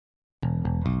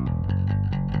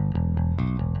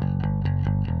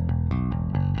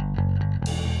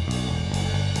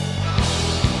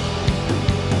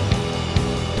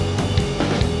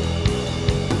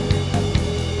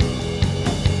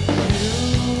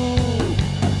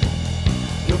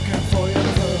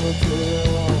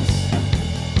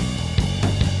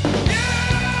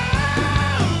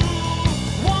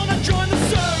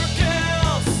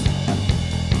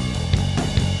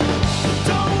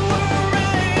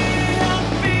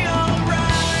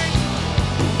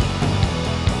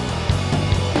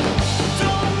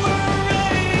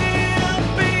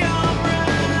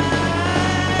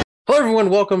everyone,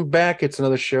 welcome back. It's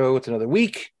another show. It's another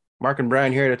week. Marc and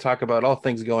Bryon here to talk about all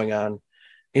things going on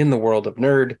in the world of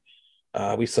nerd.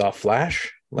 We saw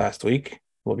Flash last week.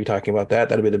 We'll be talking about that.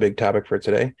 That'll be the big topic for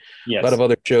today. Yes. A lot of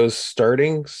other shows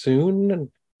starting soon.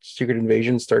 Secret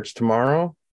Invasion starts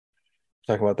tomorrow.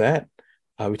 Talking about that.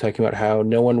 We're talking about how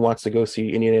no one wants to go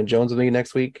see Indiana Jones with me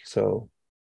next week. So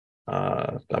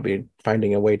I'll be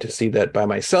finding a way to see that by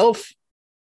myself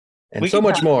and so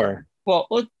much more. Well,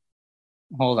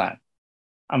 hold on.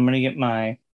 I'm going to get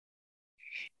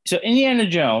So Indiana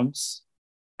Jones,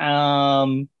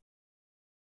 I've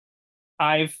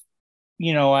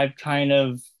kind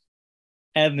of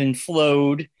ebbed and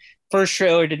flowed. First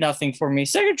trailer did nothing for me.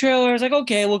 Second trailer, I was like,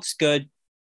 okay, looks good.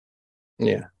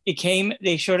 Yeah.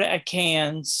 They showed it at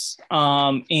Cannes.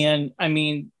 And I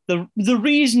mean, the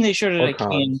reason they showed it at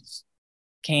Cons,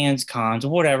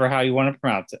 whatever, how you want to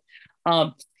pronounce it,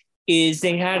 is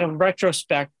they had a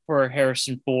retrospect for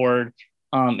Harrison Ford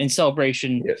in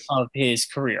celebration of his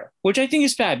career, which I think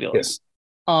is fabulous.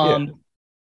 A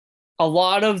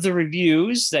lot of the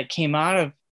reviews that came out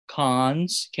of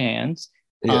Cannes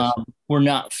were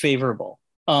not favorable.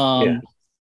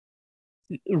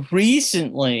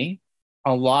 Recently,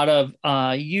 a lot of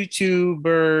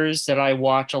YouTubers that I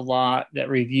watch a lot that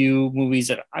review movies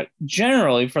that I've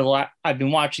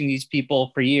been watching these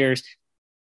people for years.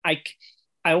 I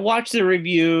watch the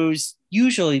reviews.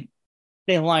 Usually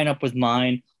they line up with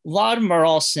mine. A lot of them are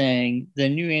all saying the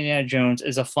new Indiana Jones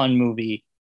is a fun movie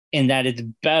and that it's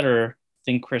better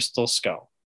than Crystal Skull.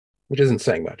 Which isn't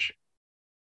saying much.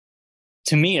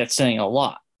 To me, it's saying a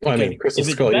lot. Well, I mean, Crystal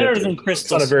Skull, it's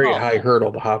not a very high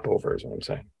hurdle to hop over, is what I'm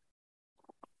saying.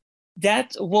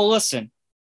 Listen.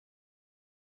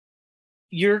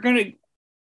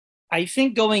 I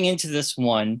think going into this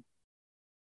one,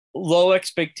 low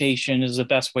expectation is the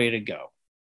best way to go.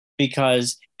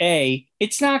 Because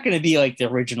it's not going to be like the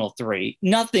original three.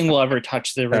 Nothing will ever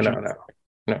touch the original.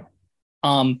 No.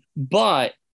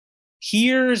 But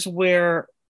here's where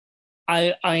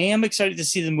I am excited to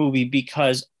see the movie,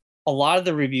 because a lot of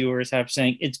the reviewers have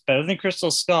saying it's better than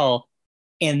Crystal Skull,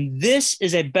 and this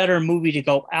is a better movie to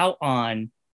go out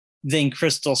on than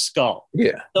Crystal Skull.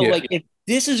 Yeah. So if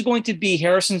this is going to be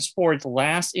Harrison Ford's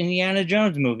last Indiana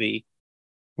Jones movie,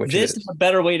 this is a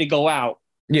better way to go out.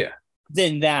 Yeah.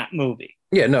 Than that movie.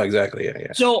 Yeah, no, exactly.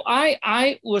 Yeah. So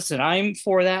I listen, I'm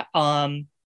for that. The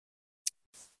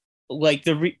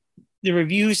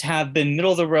reviews have been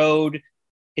middle of the road.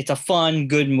 It's a fun,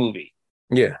 good movie.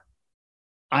 Yeah.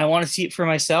 I want to see it for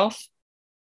myself.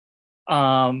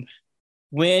 When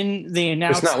they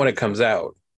announced, it's not when it comes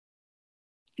out.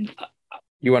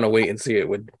 You want to wait and see it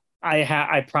with.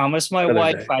 I promised my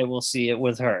wife I will see it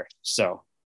with her. So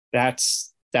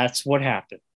that's what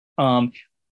happened.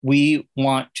 We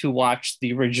want to watch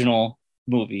the original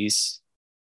movies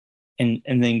and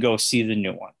then go see the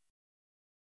new one.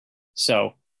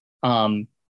 So,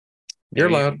 you're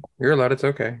allowed. You're allowed. It's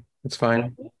okay. It's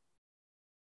fine.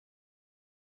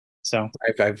 So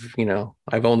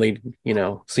I've only,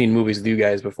 seen movies with you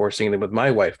guys before seeing them with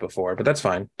my wife before, but that's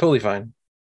fine. Totally fine.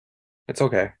 It's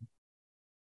okay.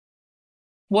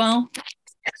 Well,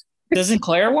 doesn't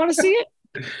Claire want to see it?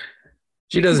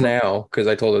 She does now, because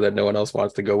I told her that no one else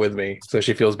wants to go with me, so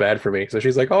she feels bad for me. So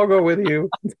she's like, I'll go with you.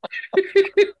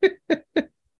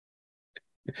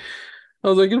 I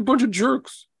was like, you're a bunch of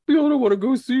jerks. We all don't want to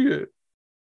go see it.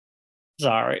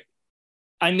 Sorry.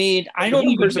 I mean, I don't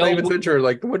even know. I even said to her,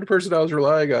 like, the one person I was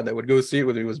relying on that would go see it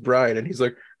with me was Brian, and he's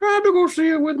like, I have to go see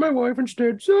it with my wife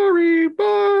instead. Sorry,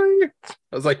 bye.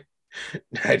 I was like,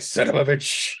 that son of a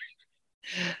bitch.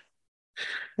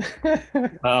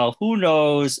 Well, who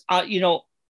knows?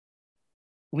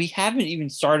 We haven't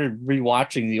even started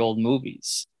rewatching the old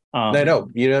movies. I know.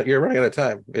 You're running out of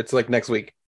time. It's like next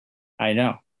week. I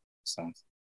know. So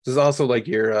this is also like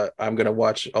I'm going to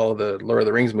watch all the Lord of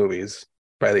the Rings movies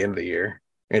by the end of the year.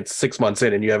 It's 6 months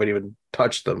in and you haven't even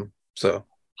touched them. So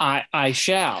I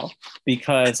shall,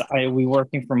 because we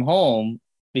working from home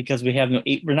because we're not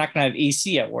going to have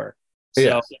AC at work.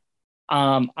 So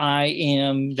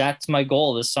that's my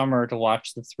goal this summer, to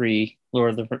watch the 3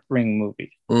 Lord of the Ring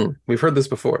movies. We've heard this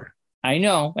before. I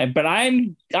know, but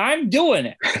I'm doing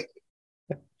it.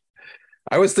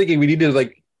 I was thinking we need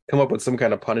to come up with some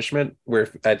kind of punishment where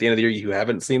if at the end of the year you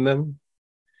haven't seen them,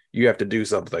 you have to do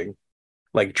something,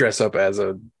 like dress up as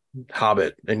a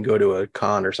hobbit and go to a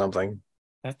con or something.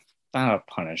 That's not a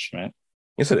punishment.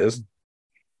 Yes, it is.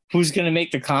 Who's going to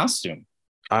make the costume?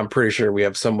 I'm pretty sure we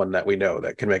have someone that we know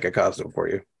that can make a costume for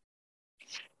you.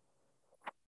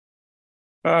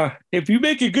 If you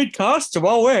make a good costume,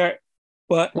 I'll wear it.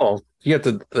 But you have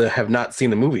to have not seen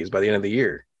the movies by the end of the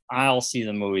year. I'll see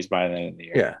the movies by the end of the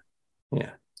year.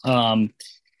 Yeah.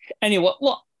 Anyway,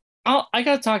 well, I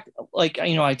gotta talk. Like,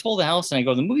 I told Allison, I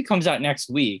go, the movie comes out next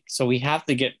week, so we have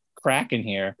to get cracking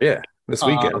here. Yeah, this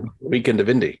weekend of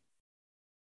Indy.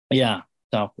 Yeah,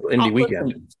 so Indy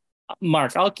weekend.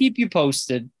 Mark, I'll keep you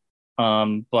posted.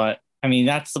 But I mean,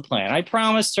 that's the plan. I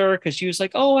promised her because she was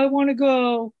like, "Oh, I want to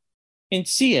go and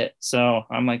see it." So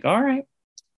I'm like, "All right."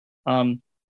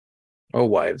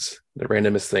 Wives, the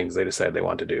randomest things they decide they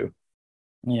want to do.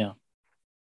 Yeah.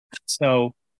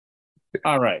 So,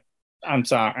 all right. I'm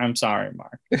sorry,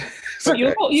 Mark.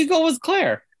 Okay. You go with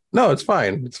Claire. No, it's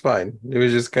fine. It's fine. It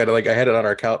was just kind of like I had it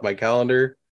on my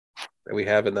calendar that we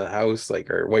have in the house, like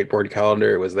our whiteboard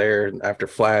calendar. It was there. And after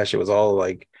Flash, it was all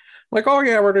like, oh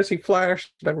yeah, we're gonna see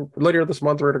Flash. Then later this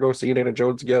month, we're gonna go see Indiana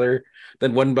Jones together.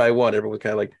 Then one by one, everyone was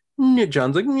kind of like,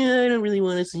 John's like, yeah, I don't really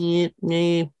want to see it.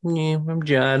 Yeah, I'm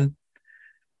John.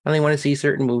 I only want to see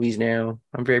certain movies now.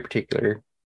 I'm very particular.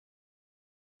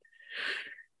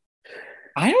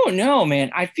 I don't know,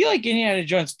 man. I feel like Indiana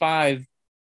Jones 5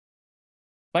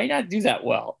 might not do that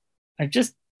well. I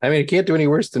mean, it can't do any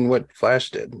worse than what Flash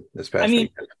did this past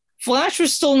weekend. Flash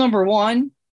was still number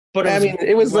one, but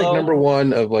it was like number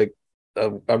one of like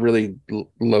a really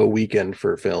low weekend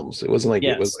for films. It wasn't like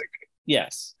it was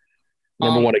like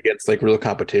number one against like real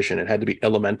competition. It had to be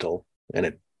Elemental, and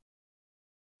it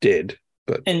did.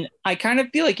 And I kind of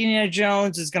feel like Indiana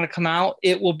Jones is going to come out.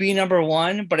 It will be number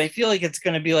one, but I feel like it's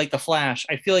going to be like The Flash.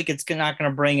 I feel like it's not going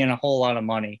to bring in a whole lot of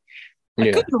money.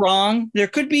 I could be wrong.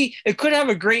 It could have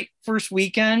a great first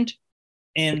weekend,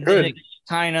 and then it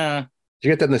kind of.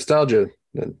 You get that nostalgia,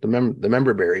 the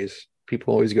member berries.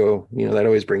 People always go, that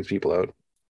always brings people out.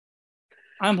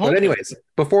 I'm hoping. But anyways,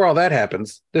 before all that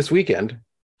happens, this weekend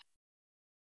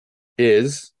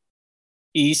is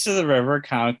East of the River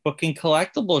Comic Book and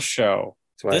Collectibles Show.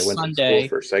 That's why I went Sunday, to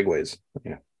school for segues.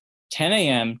 Yeah. 10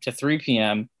 a.m. to 3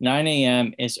 p.m. 9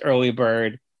 a.m. is early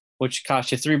bird, which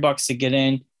costs you $3 to get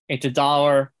in. It's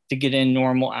 $1 to get in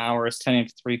normal hours, 10 a.m.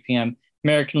 to 3 p.m.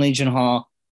 American Legion Hall,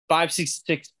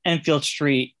 566 Enfield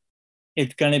Street.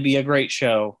 It's going to be a great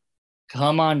show.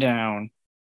 Come on down.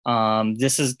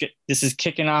 This is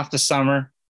kicking off the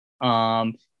summer.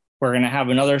 We're going to have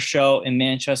another show in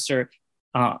Manchester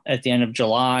at the end of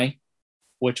July,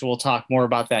 which we'll talk more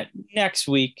about that next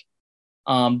week.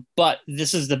 But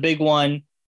this is the big one.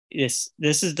 This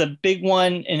is the big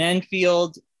one in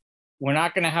Enfield. We're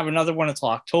not going to have another one until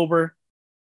October.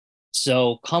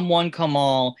 So come one, come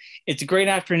all. It's a great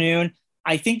afternoon.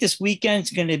 I think this weekend's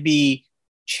going to be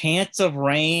chance of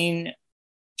rain,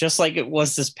 just like it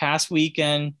was this past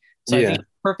weekend. So I think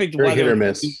perfect very weather hit or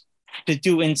miss. to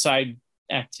do inside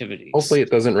activities. Hopefully it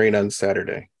doesn't rain on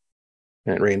Saturday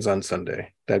and it rains on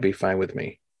Sunday. That'd be fine with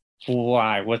me.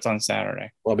 Why? What's on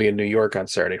Saturday? I'll be in New York on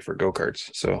Saturday for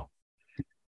go-karts. So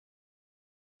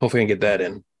hopefully I can get that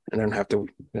in. And then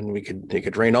it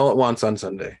could rain all at once on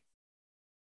Sunday.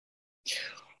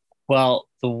 Well,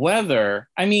 the weather,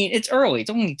 I mean, it's early. It's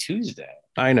only Tuesday.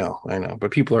 I know.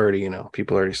 But people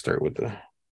already start with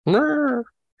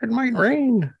it might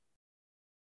rain.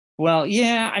 Well,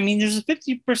 yeah. I mean, there's a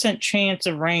 50% chance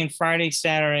of rain Friday,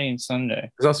 Saturday, and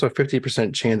Sunday. There's also a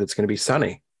 50% chance it's going to be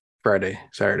sunny Friday,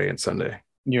 Saturday, and Sunday.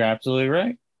 You're absolutely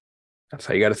right. That's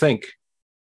how you got to think.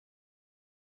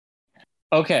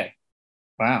 Okay.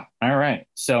 Wow. All right.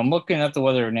 So I'm looking at the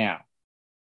weather now.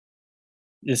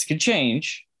 This could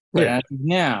change, but as of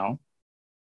now,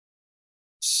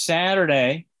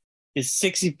 Saturday is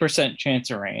 60% chance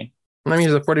of rain. That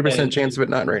means a 40% chance of it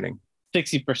not raining.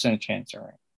 60% chance of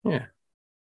rain. Yeah.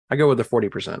 I go with the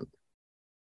 40%.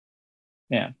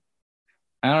 Yeah.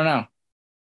 I don't know.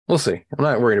 We'll see. I'm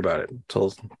not worried about it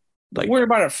until worried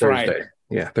about it Friday. Thursday.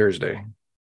 Yeah, Thursday.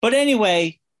 But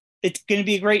anyway, it's going to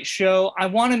be a great show. I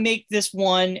want to make this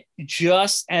one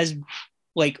just as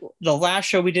like the last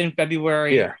show we did in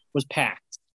February was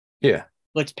packed. Yeah.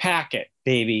 Let's pack it,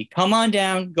 baby. Come on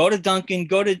down. Go to Dunkin'.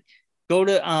 Go to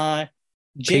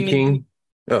Jimmy. Peking.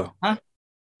 Oh. Huh?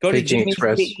 Go to Jimmy's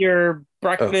to get your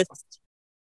breakfast. Oh.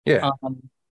 Yeah.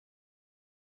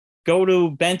 Go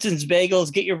to Benson's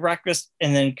Bagels, get your breakfast,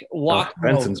 and then walk.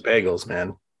 Benson's Bagels,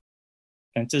 man.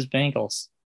 Benson's Bagels.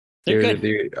 They're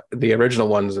good. The original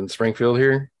ones in Springfield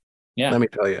here. Yeah. Let me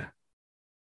tell you.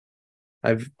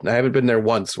 I haven't been there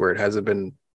once where it hasn't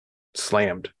been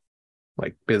slammed,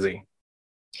 like busy.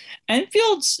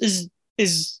 Enfield's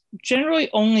is generally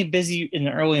only busy in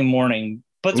the early morning,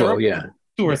 but there are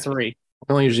 2 or 3.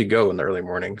 I only usually go in the early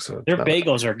morning, so their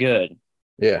bagels are good.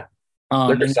 Yeah,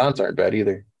 their croissants aren't bad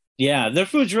either. Yeah, their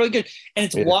food's really good, and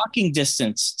it's walking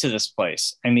distance to this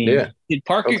place. I mean, you'd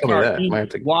park your car, I might have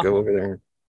to go over there,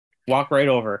 walk right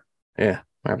over. Yeah,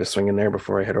 I have to swing in there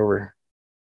before I head over.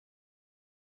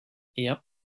 Yep.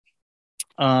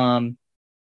 All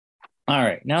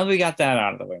right. Now that we got that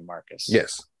out of the way, Marcus.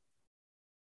 Yes.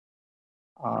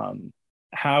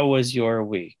 How was your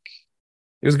week?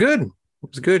 It was good. It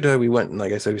was good. We went,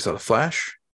 like I said, we saw The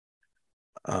Flash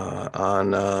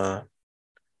on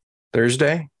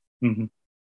Thursday. Mm-hmm.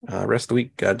 Rest of the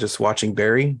week, just watching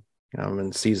Barry.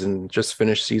 Just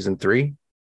finished season 3.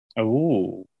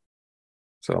 Oh.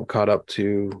 So I'm caught up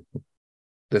to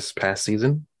this past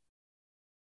season.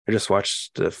 I just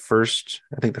watched the first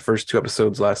 2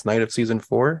 episodes last night of season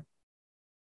 4.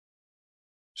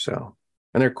 So,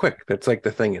 and they're quick. That's like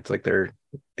the thing. It's like they're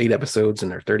 8 episodes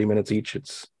and they're 30 minutes each.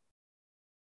 It's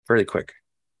fairly quick.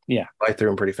 Yeah. I threw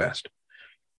them pretty fast.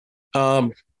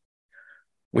 The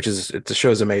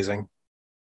show's amazing.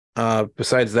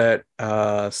 Besides that,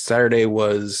 Saturday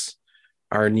was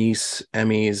our niece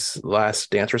Emmy's last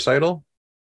dance recital.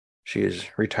 She is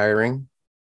retiring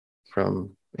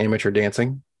from amateur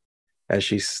dancing, as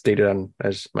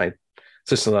my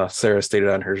sister-in-law Sarah stated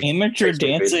on her amateur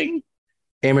dancing.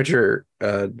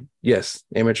 Yes,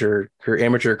 her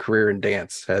amateur career in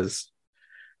dance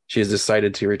she has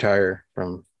decided to retire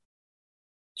from.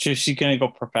 So she's gonna go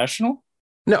professional?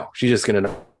 No, she's just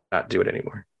gonna not do it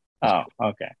anymore. Oh,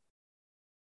 okay.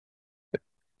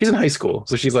 She's in high school,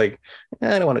 so she's like,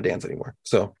 I don't want to dance anymore.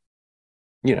 So,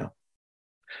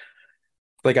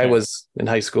 like I was in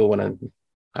high school when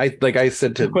I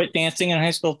said to you quit dancing in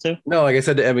high school too. No, like I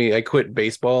said to Emmy, I quit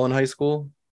baseball in high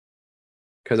school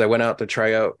because I went out to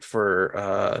try out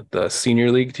for the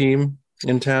senior league team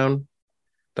in town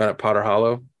down at Potter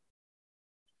Hollow,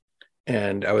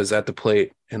 and I was at the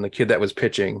plate, and the kid that was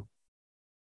pitching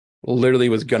literally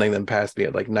was gunning them past me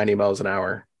at like 90 miles an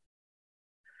hour.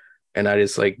 And I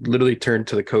just like literally turned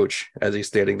to the coach as he's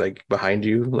standing like behind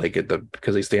you, like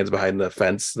because he stands behind the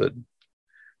fence, the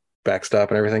backstop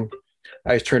and everything.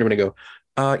 I just turned to him and I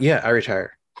go, yeah, I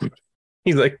retire.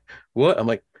 He's like, what? I'm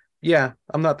like, yeah,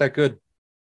 I'm not that good.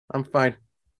 I'm fine.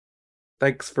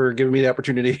 Thanks for giving me the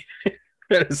opportunity.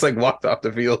 I just like walked off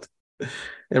the field.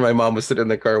 And my mom was sitting in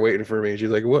the car waiting for me. She's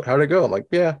like, what? How'd it go? I'm like,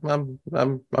 yeah, I'm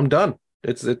done.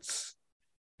 It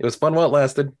was fun while it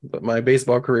lasted, but my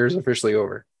baseball career is officially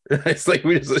over. It's like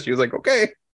she was like, okay.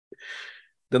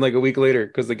 Then like a week later,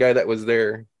 because the guy that was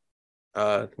there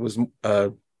was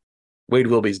Wade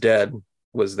Wilby's dad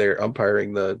was there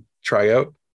umpiring the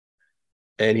tryout,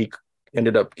 and he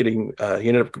ended up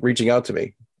reaching out to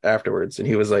me afterwards, and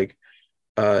he was like,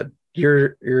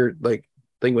 your like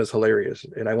thing was hilarious,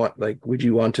 and I want like, would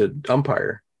you want to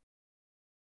umpire?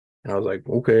 And I was like,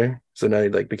 okay. So now he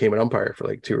like became an umpire for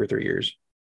like 2 or 3 years.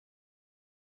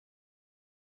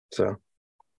 So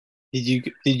did you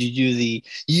do the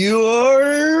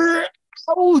you're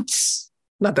out?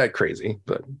 Not that crazy,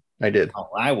 but I did. Oh,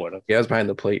 I would have. Yeah, I was behind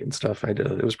the plate and stuff. I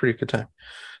did. It was a pretty good time.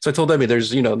 So I told Emmy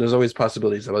there's always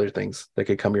possibilities of other things that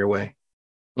could come your way.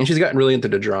 And she's gotten really into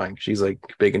the drawing. She's like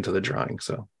big into the drawing.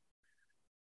 So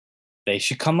they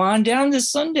should come on down this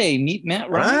Sunday. Meet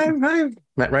Matt Ryan.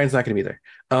 Matt Ryan's not going to be there.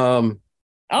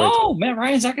 Matt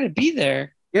Ryan's not going to be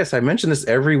there. Yes, I mention this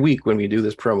every week when we do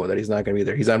this promo that he's not going to be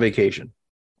there. He's on vacation.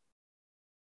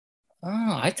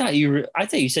 Oh, I thought you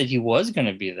said he was going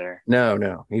to be there.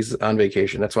 No, he's on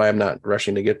vacation. That's why I'm not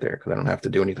rushing to get there, because I don't have to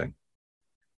do anything.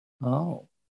 Oh,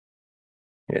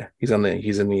 yeah, he's in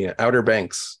the Outer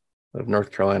Banks of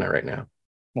North Carolina right now.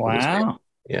 Wow.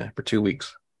 Yeah, for 2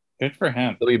 weeks. Good for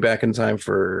him. He'll be back in time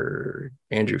for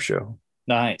Andrew's show.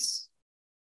 Nice.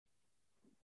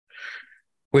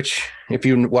 Which, if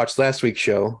you watched last week's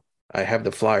show, I have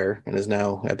the flyer and is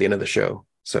now at the end of the show.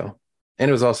 So, and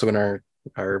it was also in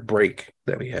our break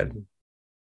that we had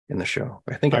in the show.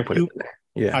 I think I put it in there.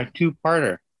 Yeah. Our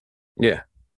 2-parter. Yeah.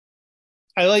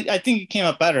 I think it came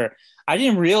up better. I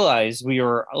didn't realize we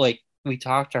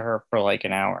talked to her for like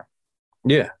an hour.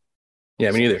 Yeah.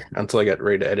 Yeah, me neither. Until I got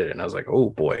ready to edit it, and I was like, oh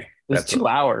boy. That's 2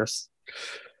 hours.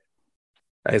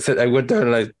 I went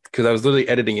down and because I was literally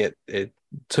editing it. It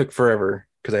took forever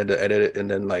because I had to edit it and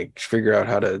then like figure out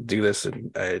how to do this.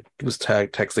 And I was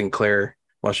texting Claire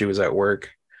while she was at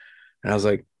work. And I was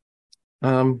like,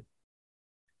 no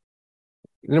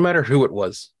matter who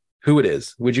it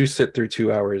is, would you sit through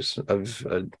 2 hours of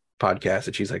a podcast?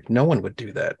 And she's like, no one would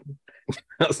do that.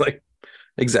 I was like,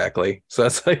 exactly. So I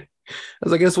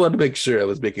just wanted to make sure I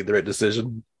was making the right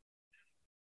decision.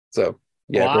 So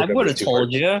yeah, well, I would have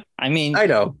told you. I mean, I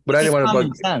know, but I didn't want to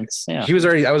bug. Sense. Yeah. I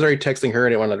was already texting her. I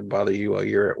didn't want to bother you while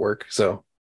you're at work. So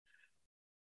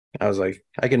I was like,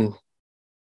 I can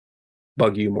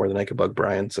bug you more than I could bug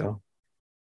Brian. So.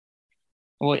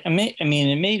 Well, it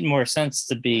made more sense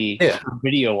to be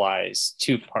video-wise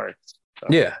 2 parts.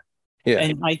 Yeah. Yeah.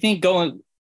 And I think going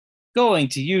to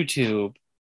YouTube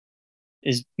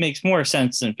makes more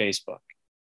sense than Facebook.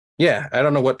 Yeah. I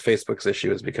don't know what Facebook's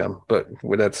issue has become, but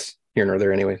that's here nor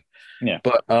there anyway. Yeah.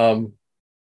 But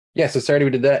yeah, so Saturday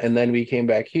we did that, and then we came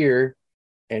back here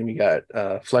and we got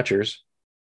Fletcher's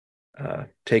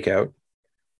takeout,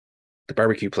 the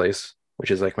barbecue place,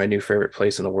 which is like my new favorite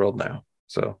place in the world now.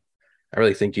 So I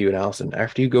really think you and Allison,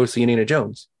 after you go see Indiana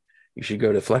Jones, you should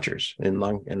go to Fletcher's in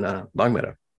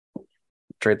Longmeadow.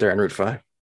 It's right there on Route 5.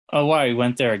 Oh, why? You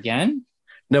went there again?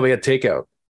 No, we had takeout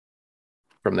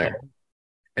from there.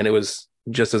 And it was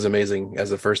just as amazing as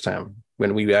the first time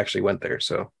when we actually went there.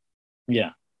 So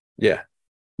yeah.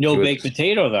 No baked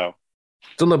potato, though.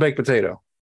 Still no baked potato.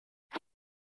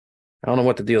 I don't know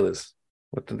what the deal is.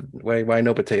 Why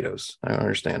no potatoes? I don't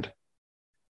understand.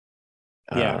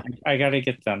 Yeah, I gotta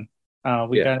get them.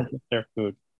 We gotta get their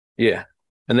food. Yeah.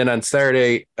 And then on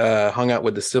Saturday, hung out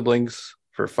with the siblings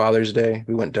for Father's Day.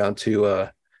 We went down to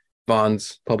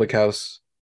Vaughn's Public House,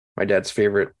 my dad's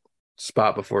favorite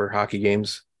spot before hockey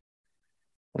games,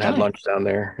 and had lunch down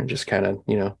there and just kind of,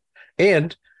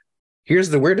 and here's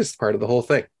the weirdest part of the whole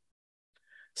thing.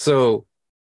 So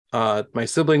my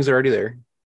siblings are already there.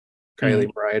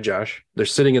 Kylie, Mariah, Josh. They're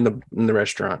sitting in the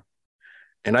restaurant.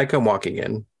 And I come walking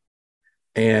in.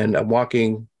 And I'm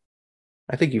walking.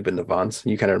 I think you've been to Vaughn's.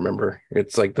 You kind of remember.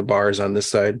 It's like the bar is on this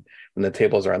side and the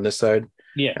tables are on this side.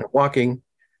 Yeah. And I'm walking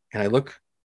and I look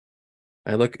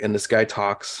and this guy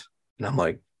talks and I'm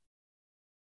like,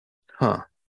 huh.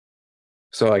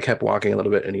 So I kept walking a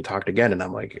little bit and he talked again. And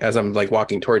I'm like, as I'm like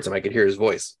walking towards him, I could hear his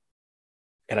voice.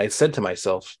 And I said to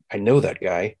myself, I know that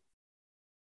guy.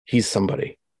 He's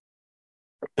somebody.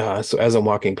 So as I'm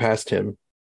walking past him,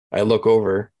 I look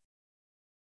over.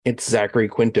 It's Zachary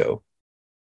Quinto.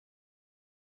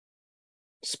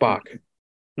 Spock.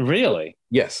 Really?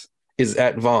 Yes. Is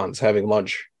at Vaughn's having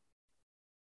lunch.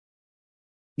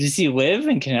 Does he live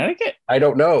in Connecticut? I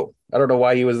don't know. I don't know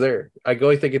why he was there. I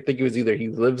only think it was either he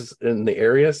lives in the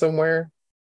area somewhere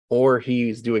or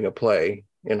he's doing a play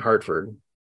in Hartford.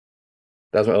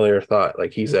 That's my earlier thought.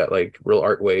 Like he's at like Real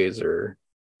Artways or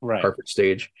Hartford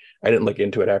Stage. I didn't look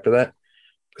into it after that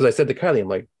because I said to Kylie, I'm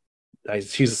like,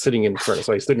 she's sitting in front.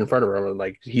 So I stood in front of her and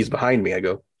like, he's behind me. I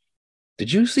go,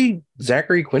 did you see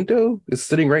Zachary Quinto is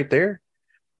sitting right there?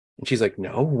 And she's like,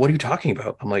 no, what are you talking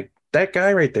about? I'm like, that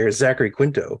guy right there is Zachary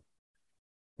Quinto.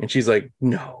 And she's like,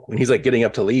 no. And he's like getting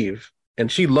up to leave.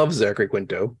 And she loves Zachary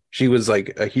Quinto. She was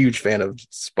like a huge fan of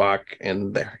Spock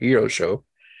and the Hero Show.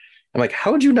 I'm like,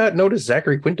 how would you not notice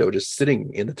Zachary Quinto just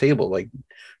sitting in the table? Like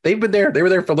they were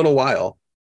there for a little while.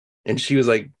 And she was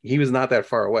like, he was not that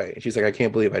far away. She's like, I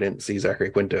can't believe I didn't see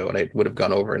Zachary Quinto. And I would have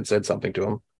gone over and said something to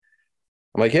him.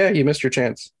 I'm like, yeah, you missed your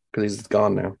chance because he's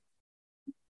gone now.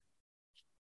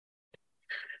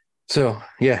 So,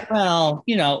 yeah. Well,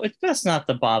 it's best not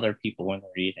to bother people when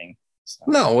they're eating. So.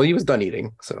 No, well, he was done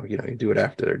eating. So, you do it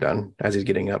after they're done. As he's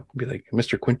getting up, be like,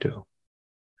 Mr. Quinto,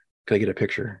 can I get a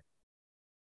picture?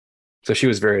 So she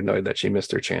was very annoyed that she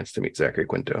missed her chance to meet Zachary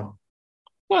Quinto.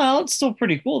 Well, it's still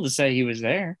pretty cool to say he was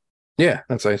there. Yeah,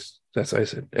 that's what I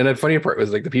said. And the funny part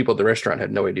was like the people at the restaurant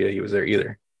had no idea he was there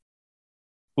either.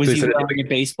 Was he wearing a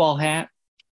baseball hat?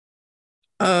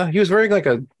 He was wearing like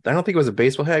I don't think it was a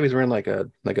baseball hat. He was wearing like a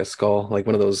skull, like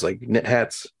one of those like knit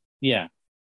hats. Yeah.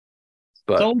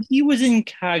 But so he was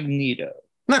incognito.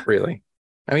 Not really.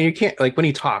 I mean, you can't like when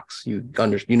he talks, you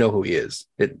know who he is.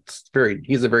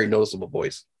 He's a very noticeable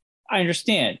voice. I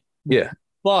understand. Yeah.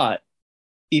 But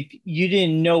if you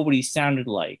didn't know what he sounded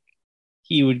like,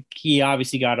 he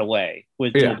obviously got away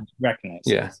with recognizing.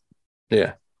 Yeah.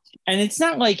 Yeah. And it's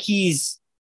not like he's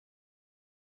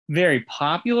very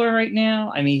popular right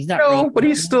now. I mean, he's not. No, but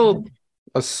he's still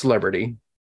a celebrity.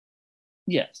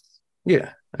 Yes.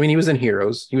 Yeah. I mean, he was in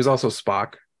Heroes. He was also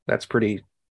Spock. That's pretty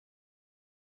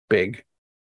big.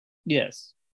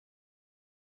 Yes.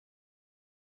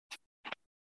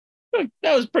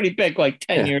 That was pretty big like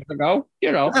 10 years ago,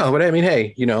 No, but I mean,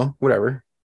 hey, whatever.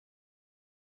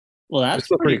 Well, that's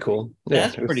still pretty cool. Yeah,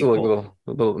 that's pretty still cool.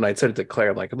 a little, and I said it to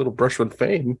Claire, like a little brush with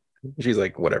fame. She's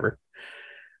like, whatever.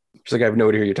 She's like, I have no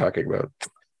idea who you're talking about.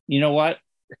 You know what?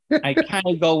 I kind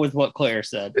of go with what Claire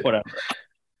said. Whatever.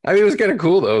 I mean, it was kind of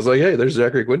cool though. I was like, hey, there's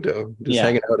Zachary Quinto just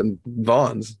hanging out in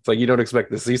Vaughn's. It's like you don't expect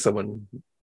to see someone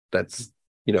that's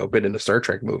been in a Star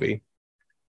Trek movie.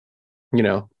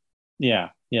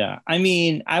 Yeah. I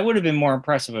mean, I would have been more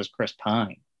impressed if it was Chris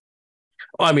Pine.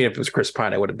 Well, I mean, if it was Chris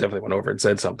Pine, I would have definitely went over and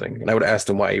said something, and I would have asked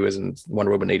him why he was in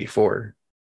Wonder Woman 84.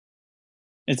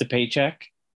 It's a paycheck.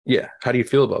 Yeah. How do you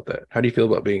feel about that? How do you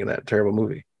feel about being in that terrible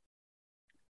movie?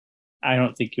 I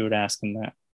don't think you would ask him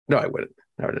that. No, I wouldn't.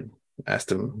 I would have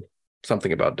asked him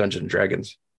something about Dungeons and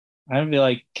Dragons. I'd be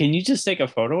like, can you just take a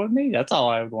photo with me? That's all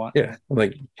I would want. Yeah, I'm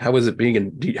like, how was it being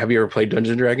have you ever played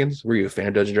Dungeons and Dragons? Were you a fan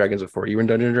of Dungeons and Dragons before you were in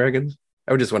Dungeons and Dragons?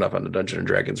 I just went off on the Dungeons and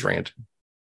Dragons rant.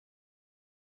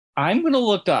 I'm gonna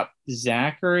look up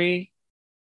Zachary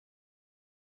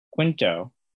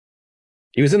Quinto.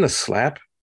 He was in the Slap.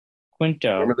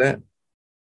 Quinto. Remember that?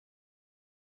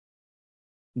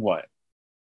 What?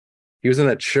 He was in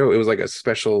that show. It was like a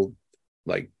special,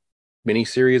 like, mini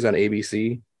series on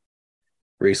ABC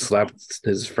where he slapped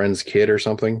his friend's kid or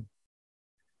something.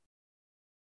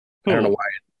 Cool. I don't know why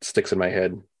it sticks in my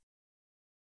head.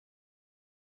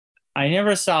 I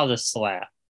never saw the Slap.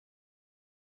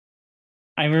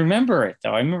 I remember it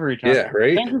though. I remember it. Yeah,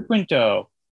 right. Zachary Quinto.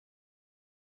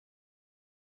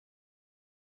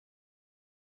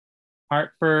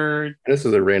 Hartford. This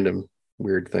is a random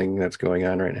weird thing that's going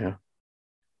on right now.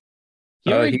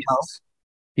 Here we go.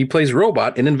 He plays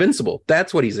Robot in Invincible.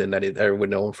 That's what he's in that I would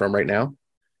know him from right now.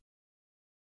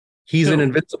 He's in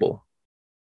Invincible.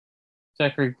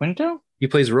 Zachary Quinto? He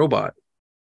plays Robot.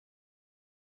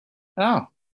 Oh.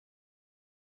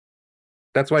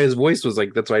 That's why his voice was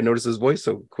like, that's why I noticed his voice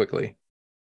so quickly.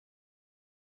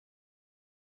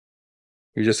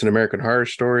 You're just an American Horror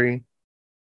Story.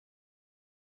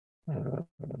 Well,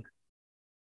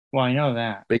 I know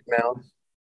that. Big Mouth.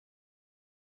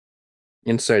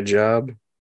 Inside Job.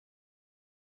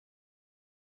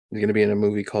 He's going to be in a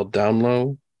movie called Down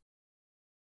Low.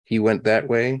 He Went That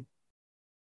Way.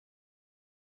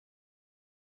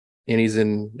 And he's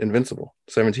in Invincible,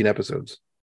 17 episodes.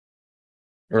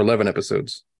 Or 11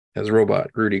 episodes as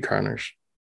Robot, Rudy Connors.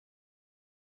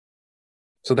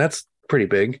 So that's pretty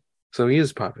big. So he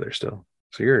is popular still.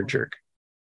 So you're a jerk.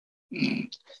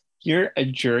 You're a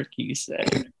jerk, you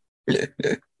said.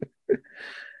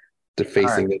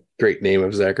 Defacing the great name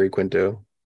of Zachary Quinto.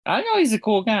 I know he's a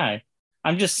cool guy.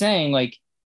 I'm just saying, like,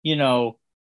 you know,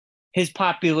 his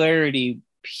popularity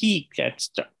peaked at,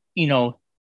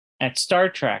 at Star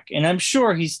Trek. And I'm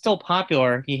sure he's still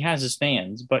popular. He has his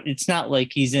fans, but it's not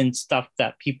like he's in stuff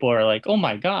that people are like, oh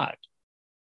my God.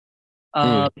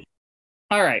 All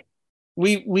right.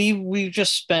 We've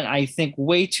just spent, I think,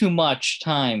 way too much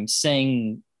time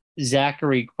saying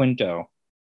Zachary Quinto.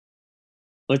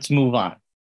 Let's move on.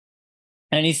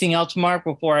 Anything else, Mark,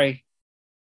 before I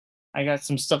got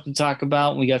some stuff to talk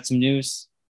about. We got some news.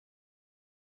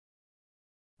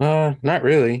 Not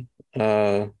really.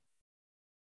 That's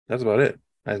about it.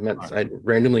 I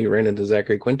randomly ran into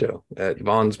Zachary Quinto at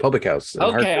Vaughn's Public House.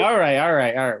 Okay, all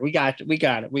right. We got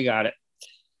it.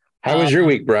 How was your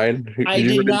week, Brian? Did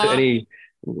you run into any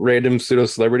random pseudo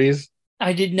celebrities?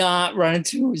 I did not run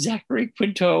into Zachary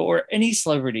Quinto or any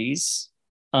celebrities.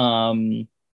 I'm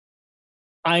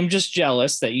just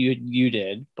jealous that you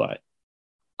did, but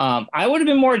I would have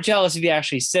been more jealous if you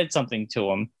actually said something to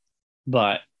him,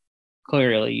 but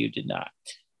clearly you did not.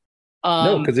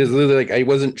 No, because it was literally like I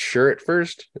wasn't sure at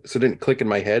first, so it didn't click in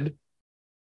my head.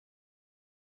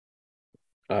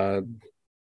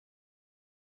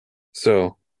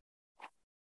 So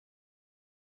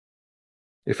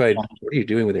what are you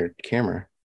doing with your camera?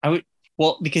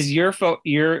 Because your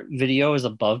video is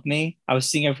above me. I was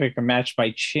seeing if I could match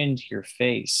my chin to your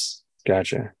face.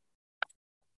 Gotcha.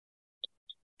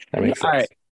 That makes sense.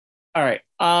 All right.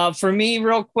 For me,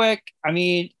 real quick, I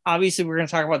mean, obviously we're going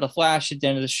to talk about The Flash at the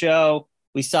end of the show.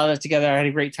 We saw that together. I had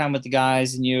a great time with the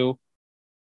guys and you.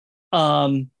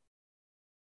 We're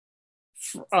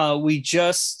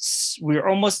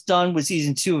almost done with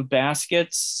season 2 of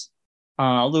Baskets.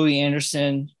 Louis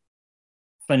Anderson,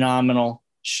 phenomenal,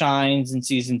 shines in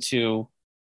season 2.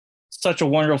 Such a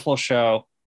wonderful show.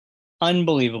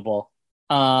 Unbelievable.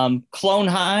 Clone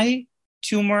High,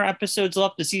 2 more episodes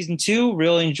left of season 2.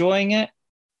 Really enjoying it.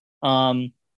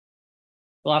 The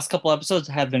last couple episodes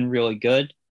have been really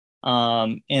good.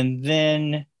 And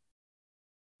then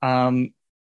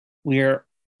we're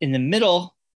in the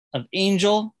middle of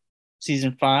Angel,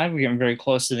 season 5. We're getting very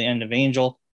close to the end of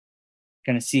Angel.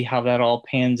 Going to see how that all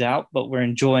pans out, but we're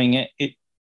enjoying it. It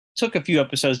took a few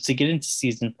episodes to get into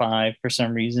season 5 for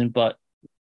some reason, but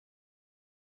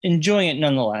enjoying it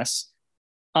nonetheless.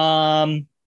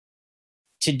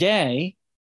 Today,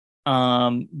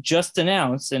 just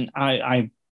announced, and I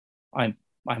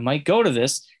might go to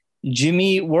this.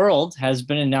 Jimmy World has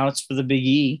been announced for the Big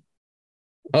E.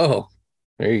 Oh,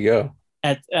 there you go.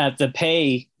 At the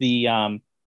pay the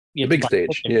big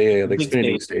stage, the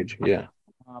Xfinity stage, yeah.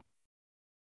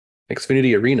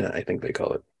 Xfinity Arena, I think they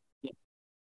call it.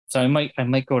 So I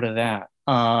might go to that.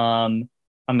 I'm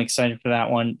excited for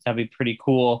that one. That'd be pretty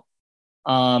cool.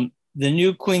 The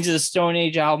new Queens of the Stone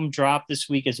Age album dropped this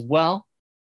week as well.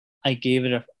 I gave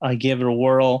it a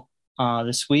whirl.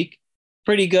 this week.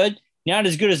 Pretty good. Not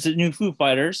as good as the new Foo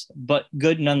Fighters, but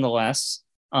good nonetheless.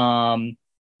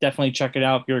 Definitely check it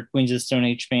out if you're a Queens of the Stone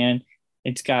Age fan.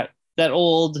 It's got that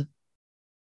old.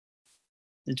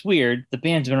 It's weird. The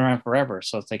band's been around forever,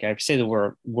 so it's like I say that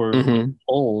we're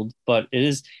old, but it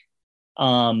is.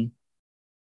 But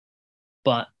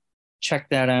check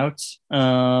that out.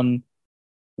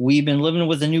 We've been living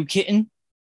with a new kitten.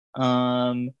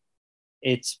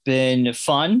 It's been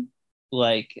fun.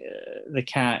 Like the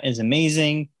cat is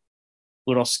amazing.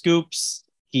 Little Scoops.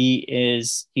 He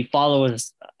follows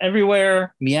us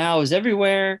everywhere. Meows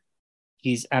everywhere.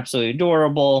 He's absolutely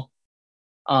adorable.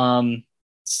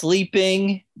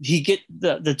 Sleeping.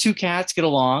 The two cats get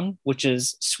along, which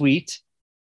is sweet.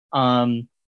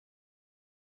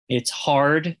 It's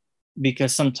hard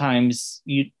because sometimes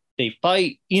they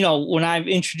fight. When I've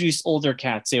introduced older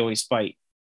cats, they always fight.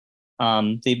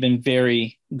 They've been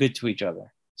very good to each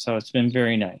other. So it's been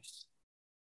very nice.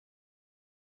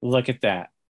 Look at that.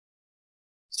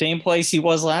 Same place he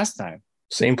was last time.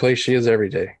 Same place she is every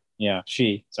day. Yeah,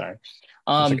 sorry.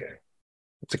 It's okay.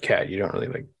 It's a cat. You don't really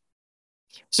like.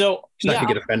 So she's not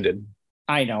gonna get offended.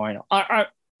 I know. I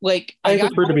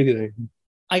prefer to be the.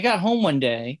 I got home one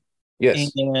day.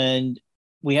 Yes. And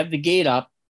we have the gate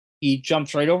up. He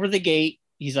jumps right over the gate.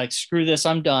 He's like, "Screw this,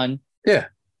 I'm done." Yeah.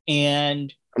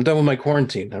 And I'm done with my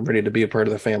quarantine. I'm ready to be a part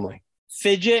of the family.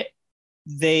 Fidget,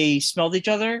 they smelled each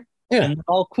other. Yeah. And they're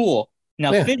all cool.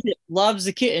 Now, Fidget loves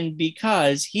the kitten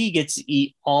because he gets to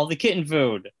eat all the kitten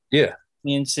food. Yeah.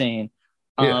 Insane.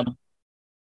 Yeah.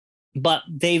 But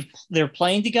they're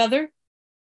playing together.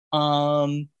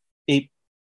 The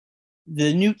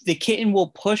kitten will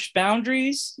push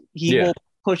boundaries. He will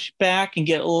push back and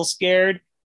get a little scared.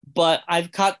 But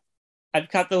I've caught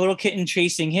the little kitten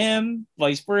chasing him,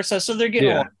 vice versa. So they're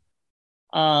getting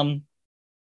along.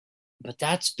 But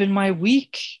that's been my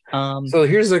week. So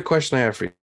here's a question I have for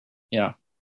you. Yeah.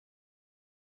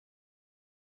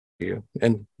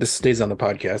 And this stays on the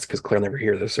podcast because Claire will never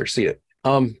hear this or see it.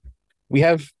 I've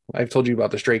told you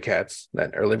about the stray cats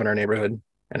that live in our neighborhood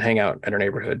and hang out at our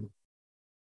neighborhood.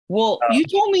 Well, you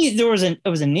told me it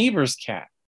was a neighbor's cat.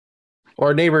 Or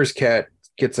our neighbor's cat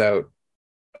gets out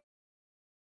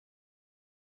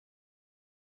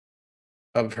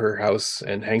of her house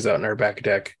and hangs out in our back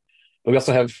deck. But we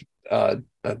also have a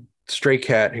stray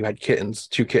cat who had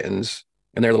two kittens,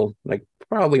 and they're little, like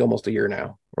probably almost a year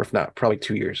now, or if not, probably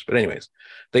 2 years. But anyways,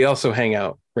 they also hang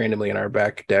out randomly in our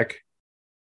back deck.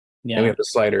 Yeah. And we have the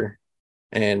slider,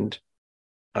 and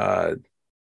our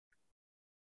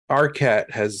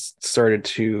cat has started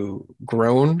to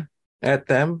groan at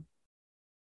them.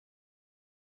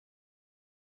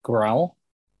 Growl?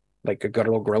 Like a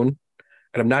guttural groan.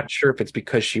 And I'm not sure if it's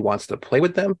because she wants to play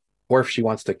with them or if she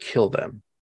wants to kill them.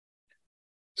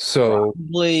 So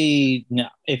probably no.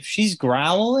 If she's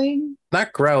growling,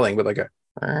 not growling, but like a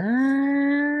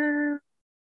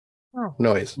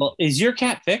noise. Well, is your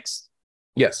cat fixed?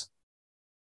 Yes.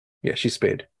 Yeah, she's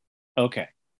spayed. Okay.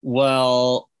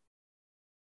 Well,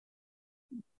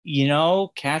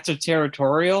 cats are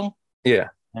territorial. Yeah.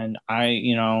 And I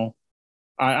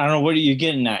don't know, what are you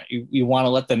getting at? You want to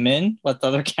let them in? Let the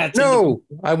other cats in? No,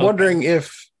 I'm wondering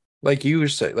if, like you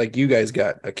said, like you guys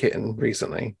got a kitten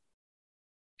recently.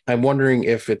 I'm wondering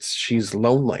if she's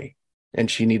lonely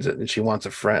and she needs it and she wants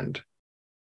a friend.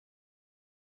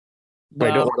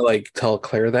 But I don't want to like tell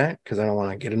Claire that because I don't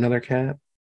want to get another cat.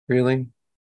 Really?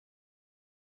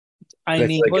 I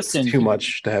mean, listen, it's too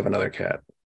much to have another cat.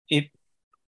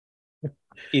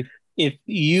 If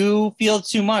you feel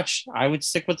too much, I would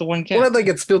stick with the one cat. Well, I think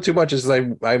it's still too much. Is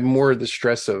I'm more the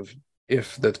stress of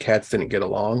if the cats didn't get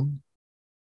along.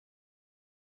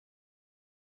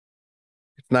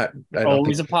 It's not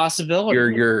always a possibility.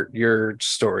 Your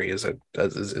story is a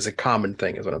common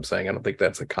thing, is what I'm saying. I don't think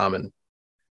that's a common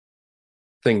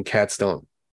thing. Cats don't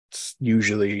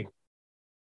usually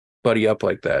buddy up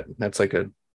like that. That's like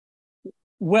a.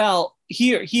 Well,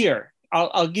 here,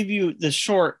 I'll give you the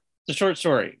short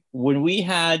story. When we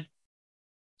had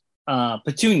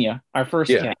Petunia, our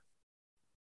first cat,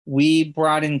 we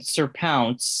brought in Sir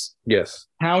Pounce. Yes.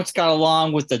 Pounce got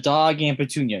along with the dog and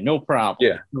Petunia, no problem.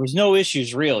 Yeah. There was no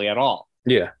issues really at all.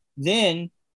 Yeah.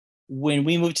 Then when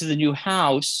we moved to the new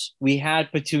house, we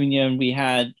had Petunia and we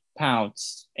had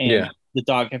Pounce, and the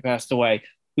dog had passed away.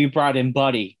 We brought in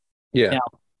Buddy. Yeah. Now,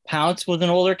 Pounce was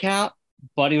an older cat.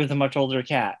 Buddy was a much older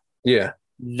cat. Yeah.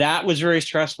 That was very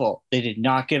stressful. They did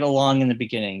not get along in the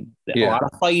beginning. A lot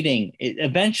of fighting.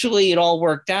 Eventually, it all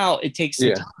worked out. It takes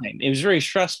some time. It was very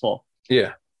stressful.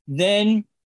 Yeah. Then,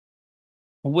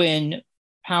 when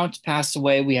Pounce passed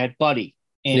away, we had Buddy.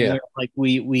 And we're like,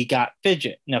 we got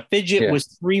Fidget. Now Fidget was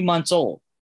 3 months old.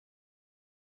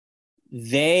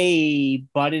 They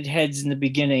butted heads in the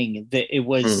beginning. That it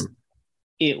was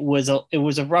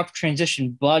a rough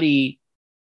transition. Buddy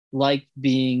liked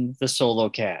being the solo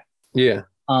cat. Yeah.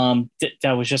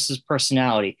 That was just his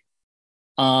personality.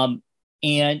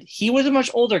 And he was a much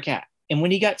older cat. And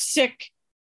when he got sick,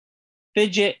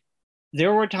 Fidget,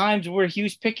 there were times where he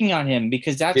was picking on him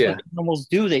because that's what animals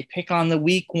do. They pick on the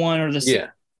weak one or the sick.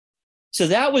 So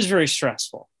that was very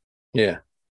stressful. Yeah.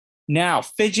 Now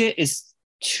Fidget is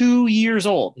 2 years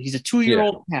old. He's a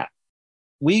 2-year-old cat.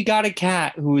 We got a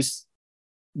cat who was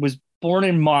born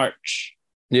in March.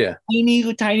 Yeah.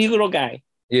 Tiny little guy.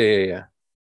 Yeah.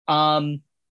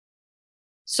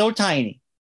 So tiny.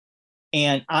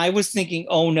 And I was thinking,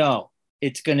 oh no,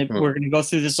 we're gonna go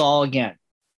through this all again.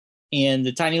 And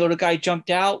the tiny little guy jumped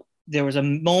out. There was a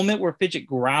moment where Fidget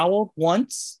growled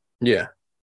once. Yeah.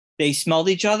 They smelled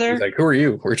each other. He's like, who are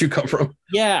you? Where'd you come from?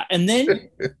 Yeah. And then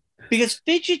because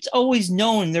Fidget's always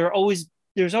known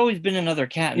there's always been another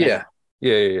cat. Yeah.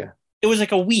 It was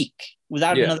like a week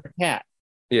without another cat.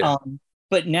 Yeah.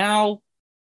 But now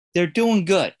they're doing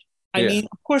good. I mean,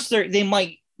 of course they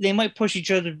might push each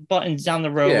other's buttons down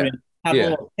the road and have a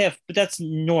little tiff, but that's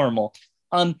normal.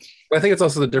 I think it's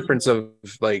also the difference of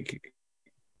I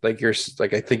think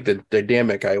the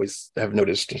dynamic I always have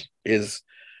noticed is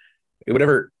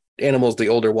whatever animal's the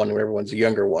older one, whoever one's the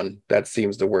younger one, that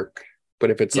seems to work.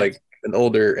 But if it's like an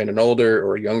older and an older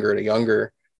or a younger and a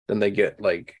younger, then they get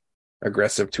like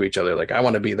aggressive to each other. Like, I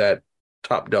want to be that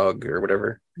top dog or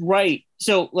whatever. Right.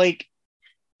 So like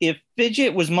if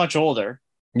Fidget was much older,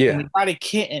 and we got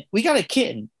a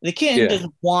kitten. The kitten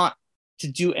doesn't want to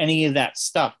do any of that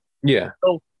stuff. Yeah.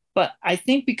 So, but I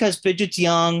think because Fidget's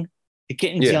young, the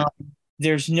kitten's young,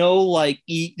 there's no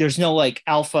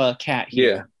alpha cat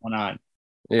here going on.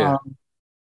 Yeah.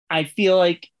 I feel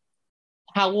like,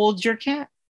 how old's your cat?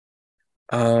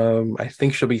 I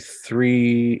think she'll be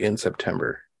 3 in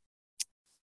September.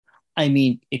 I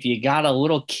mean, if you got a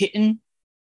little kitten,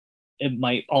 it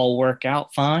might all work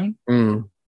out fine.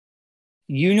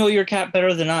 You know your cat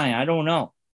better than I don't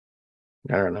know.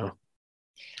 I don't know.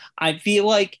 I feel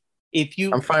like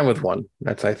I'm fine with one.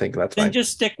 I think that's fine. Then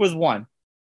just stick with one.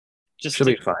 She'll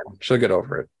be fine. She'll get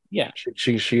over it. Yeah.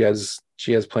 She has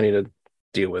plenty to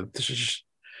deal with.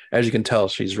 As you can tell,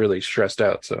 she's really stressed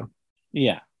out. So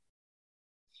yeah.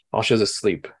 All she does is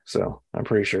sleep. So I'm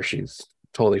pretty sure she's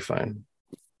totally fine.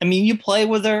 I mean, you play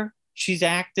with her. She's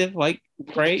active, right?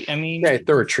 I mean, I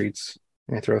throw her treats.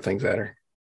 I throw things at her.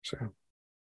 So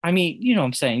I mean, you know what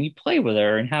I'm saying? You play with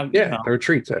her and have throw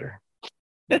treats at her.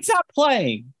 That's not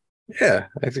playing. Yeah.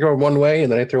 I throw her one way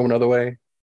and then I throw her another way.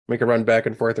 Make her run back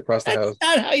and forth across the house.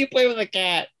 That's not how you play with a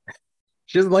cat.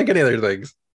 She doesn't like any other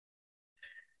things.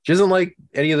 She doesn't like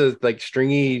any of the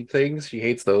stringy things. She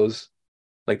hates those.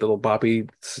 Like the little boppy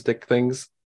stick things.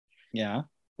 Yeah.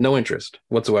 No interest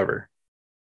whatsoever.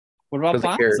 What about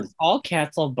boxes? All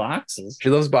cats love boxes. She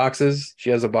loves boxes. She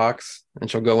has a box and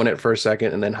she'll go in it for a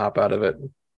second and then hop out of it.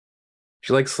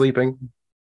 She likes sleeping.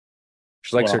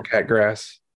 She likes her cat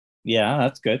grass. Yeah,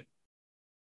 that's good.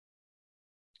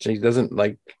 She's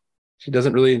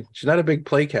not a big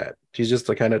play cat. She's just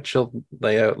a kind of chill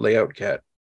layout cat.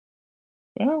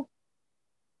 Well,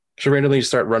 she'll randomly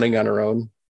start running on her own.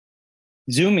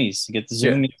 Zoomies. You get the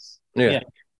zoomies. Yeah.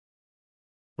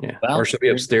 Well, or she'll be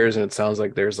upstairs and it sounds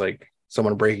like there's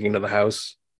someone breaking into the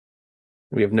house.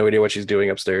 We have no idea what she's doing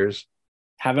upstairs.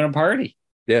 Having a party.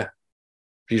 Yeah.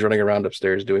 She's running around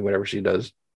upstairs doing whatever she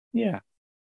does. Yeah.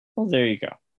 Well, there you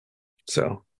go.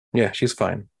 So, yeah, she's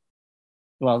fine.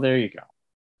 Well, there you go.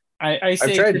 I've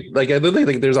tried, I literally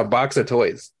think there's a box of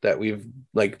toys that we've,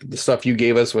 the stuff you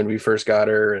gave us when we first got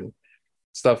her and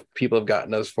stuff people have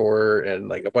gotten us for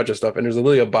and a bunch of stuff. And there's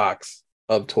literally a box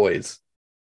of toys.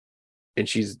 And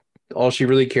all she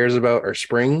really cares about are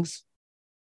springs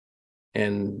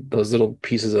and those little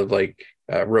pieces of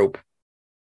rope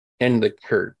and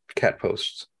her cat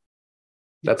posts.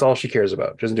 That's all she cares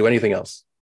about. She doesn't do anything else.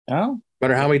 Oh. No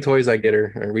matter how many toys I get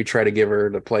her or we try to give her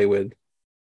to play with,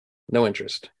 no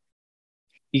interest.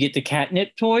 You get the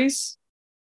catnip toys?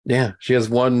 Yeah, she has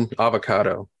one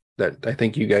avocado that I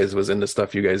think you guys was in the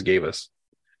stuff you guys gave us.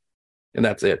 And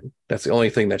that's it. That's the only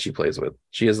thing that she plays with.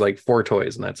 She has 4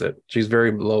 toys and that's it. She's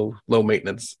very low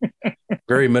maintenance.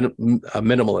 Very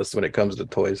minimalist when it comes to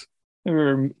toys.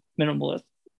 We're minimalist.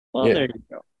 Well, there you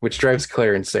go. Which drives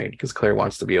Claire insane because Claire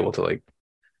wants to be able to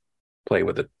play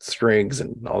with the strings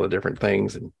and all the different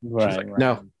things. And she's like,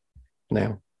 no.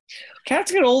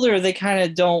 Cats get older, they kind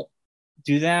of don't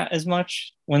do that as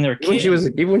much when they're kids.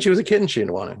 Even when she was a kitten, she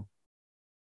didn't want to.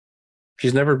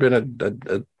 She's never been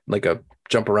a like a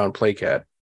jump around play cat.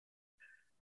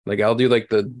 Like I'll do like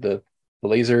the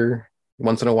laser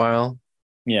once in a while.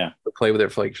 Yeah. She'll play with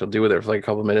it for like she'll do with it for like a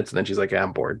couple minutes and then she's like,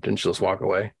 I'm bored. And she'll just walk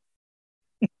away.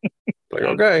 Like,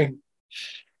 okay.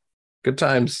 Good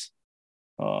times.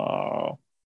 Oh,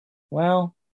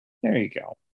 well, there you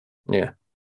go. Yeah.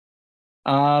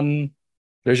 Um,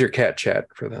 There's your cat chat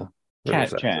for the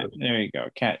cat chat. There you go.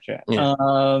 Cat chat. Yeah.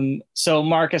 So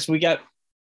Marcus, we got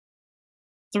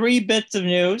 3 bits of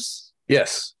news.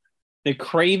 Yes. The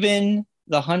Kraven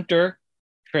the Hunter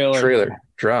Trailer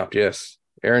dropped, yes.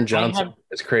 Aaron Johnson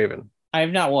is Kraven. I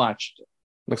have not watched it.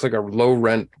 Looks like a low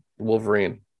rent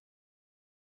Wolverine.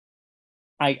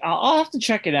 I'll have to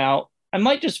check it out. I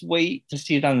might just wait to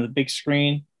see it on the big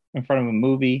screen in front of a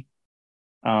movie.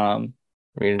 I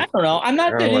mean, I don't know. I'm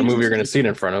not. I don't know what movie you're going to see it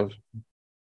in front of.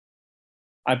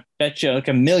 I bet you like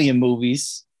a million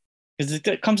movies because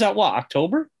it comes out what,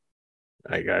 October?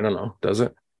 I don't know. Does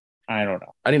it? I don't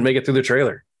know. I didn't make it through the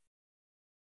trailer.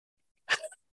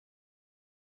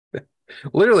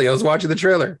 Literally, I was watching the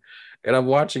trailer and I'm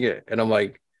watching it and I'm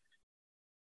like,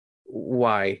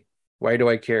 why? Why do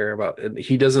I care about it?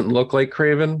 He doesn't look like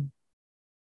Kraven.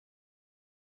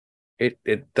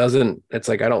 It doesn't, it's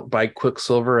like I don't buy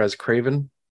Quicksilver as Kraven.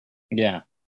 Yeah.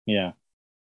 Yeah.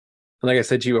 And like I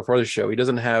said to you before the show, he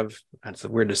doesn't have, that's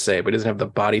weird to say, but he doesn't have the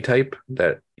body type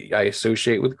that I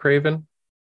associate with Kraven.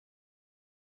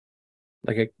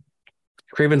 Like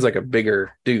Kraven's like a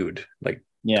bigger dude, like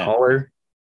taller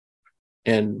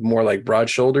and more like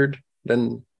broad-shouldered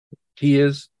than he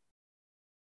is.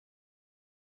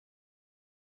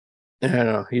 I don't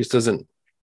know. He just doesn't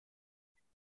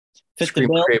scream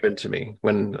Kraven to me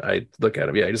when I look at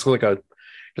him. Yeah, he just look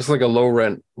like a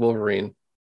low-rent Wolverine.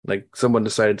 Like someone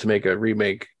decided to make a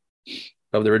remake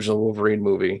of the original Wolverine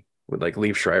movie with like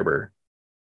Liev Schreiber.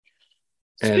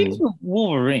 Speaking of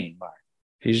Wolverine, Mark,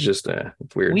 he's just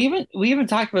it's weird. We haven't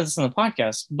talked about this on the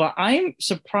podcast, but I'm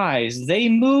surprised they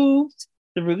moved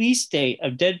the release date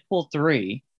of Deadpool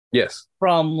 3. Yes.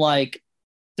 From like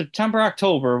September,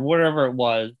 October, whatever it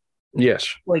was.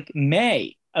 Yes. Like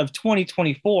May of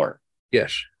 2024.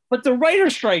 Yes. But the writer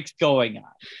strike's going on,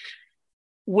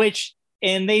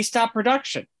 and they stopped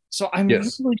production. So I'm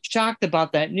really shocked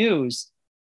about that news.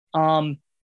 Well,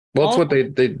 it's what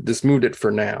they just moved it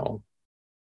for now.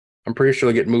 I'm pretty sure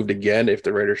it'll get moved again if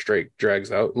the writer strike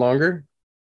drags out longer.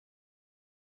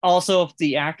 Also, if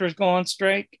the actors go on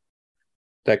strike,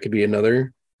 that could be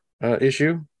another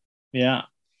issue. Yeah.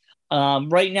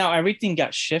 Right now, everything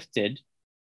got shifted,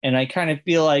 and I kind of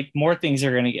feel like more things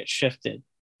are going to get shifted.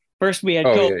 First, we had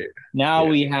COVID. Yeah. Now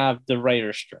we have the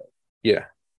writer's strike. Yeah.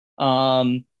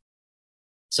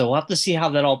 So we'll have to see how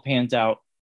that all pans out.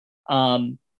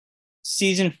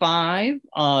 Season 5,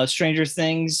 Stranger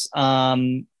Things,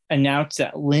 announced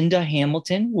that Linda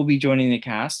Hamilton will be joining the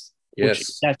cast.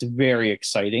 Yes. That's very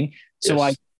exciting. So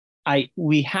yes.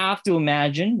 We have to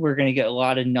imagine we're going to get a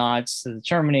lot of nods to the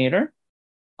Terminator.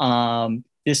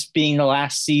 This being the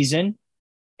last season.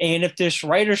 And if this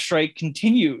writer strike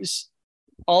continues,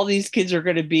 all these kids are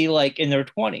going to be like in their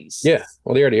 20s. Yeah.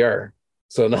 Well, they already are.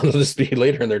 So now they'll just be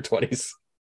later in their 20s.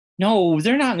 No,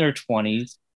 they're not in their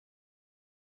 20s.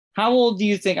 How old do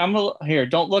you think? Here,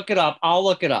 don't look it up. I'll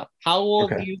look it up. How old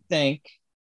do you think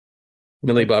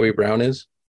Millie Bobby Brown is?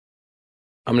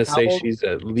 I'm going to say she's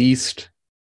at least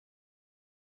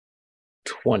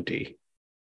 20.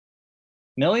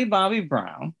 Millie Bobby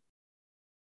Brown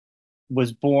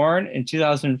was born in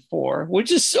 2004,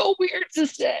 which is so weird to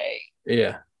say.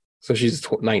 Yeah. So she's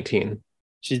 19.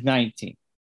 She's 19.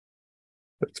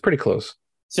 That's pretty close.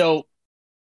 So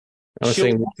I was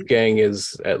saying Wolfgang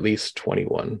is at least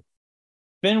 21.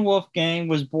 Finn Wolfgang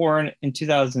was born in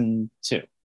 2002.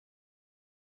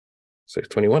 So he's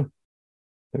 21.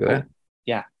 Look at that.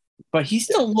 Yeah. But he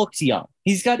still looks young.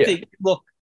 He's got the look.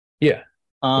 Yeah.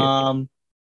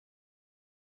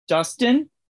 Dustin,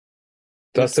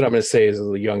 I'm going to say is a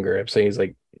little younger. I'm saying he's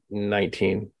like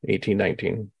 18,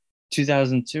 19.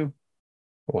 2002.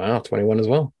 Wow, 21 as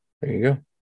well. There you go.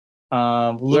 They're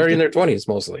already in their 20s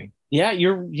mostly. Yeah,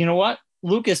 you know what?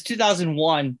 Lucas,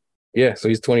 2001. Yeah, so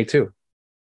he's 22.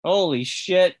 Holy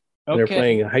shit. Okay. They're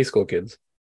playing high school kids.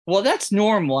 Well, that's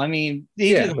normal. I mean,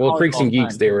 Freaks and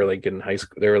Geeks, they were like in high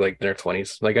school. They were like in their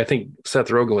 20s. Like I think Seth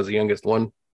Rogen was the youngest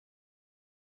one.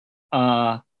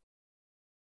 How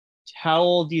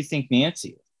old do you think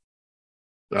Nancy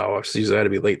is? Oh, she's got to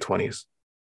be late 20s.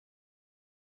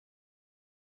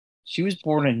 She was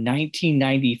born in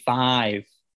 1995.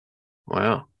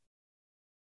 Wow.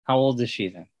 How old is she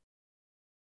then?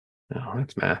 Oh,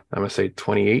 that's math. I'm going to say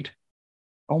 28.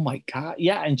 Oh my God.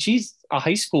 Yeah. And she's a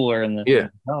high schooler in the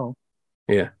show.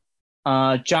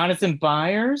 Yeah. Jonathan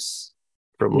Byers,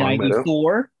 From Longmeadow.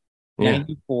 94. Yeah.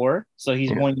 94. So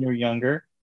he's 1 year younger.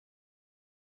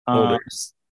 Older.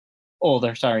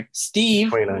 Older, sorry. Steve.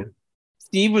 29.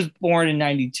 Steve was born in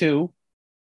 92.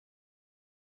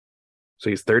 So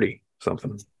he's 30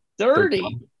 something. 30.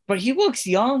 But he looks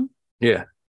young. Yeah.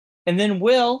 And then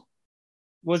Will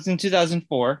was in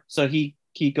 2004. So he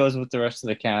goes with the rest of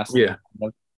the cast. Yeah.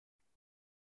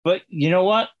 But you know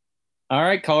what? All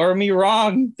right, color me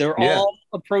wrong. They're all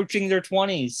approaching their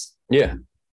 20s. Yeah.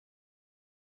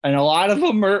 And a lot of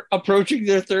them are approaching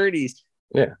their 30s.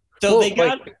 Yeah. So they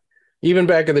got... Like, even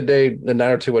back in the day, the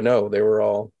 90210, they were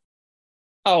all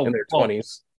in their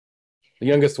 20s. The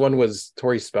youngest one was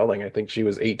Tori Spelling. I think she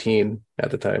was 18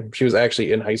 at the time. She was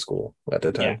actually in high school at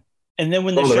the time. Yeah. And then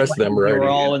when the rest of them were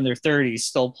all in their 30s,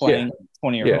 still playing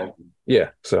 20-year-old. Yeah.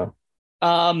 So.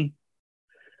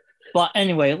 But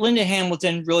anyway, Linda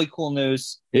Hamilton, really cool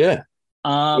news. Yeah.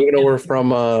 Even though we're from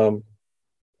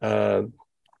the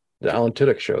Alan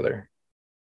Tudyk show there.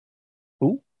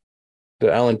 Who?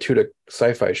 The Alan Tudyk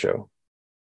sci-fi show.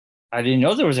 I didn't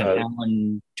know there was an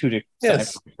Alan Tudyk.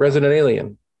 Yes, Resident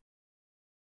Alien.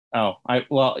 Oh,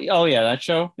 that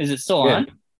show. Is it still on?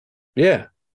 Yeah.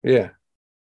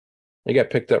 It got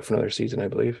picked up for another season, I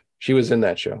believe. She was in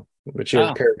that show, but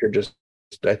her character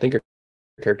I think her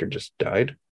character just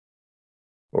died.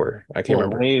 Or I can't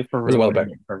remember. It was a while back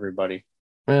for everybody.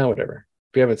 Well, whatever.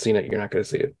 If you haven't seen it, you're not going to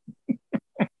see it.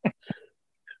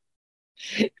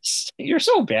 You're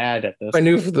so bad at this. My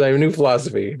new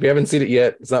philosophy. If you haven't seen it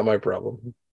yet, it's not my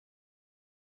problem.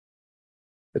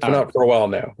 It's been out for a while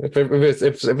now.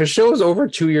 If a show is over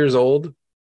 2 years old,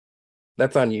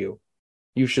 that's on you.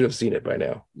 You should have seen it by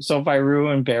now. So if I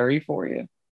ruin Barry for you,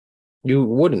 you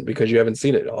wouldn't, because you haven't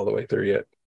seen it all the way through yet.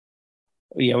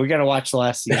 Yeah, we got to watch the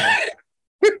last season.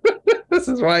 This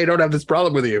is why I don't have this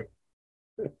problem with you.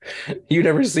 You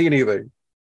never see anything.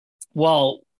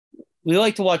 Well, we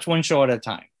like to watch one show at a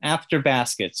time. After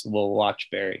Baskets, we'll watch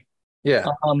Barry. Yeah,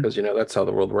 because that's how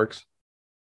the world works.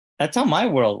 That's how my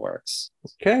world works.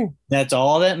 Okay. That's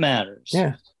all that matters.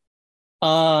 Yeah.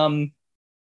 And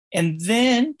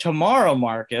then tomorrow,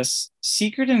 Marcus,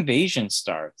 Secret Invasion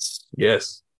starts.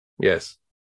 Yes.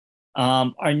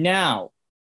 Now,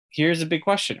 here's a big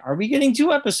question. Are we getting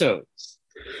 2 episodes?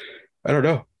 I don't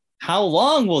know. How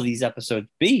long will these episodes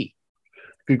be?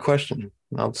 Good question.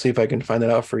 I'll see if I can find that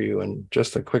out for you in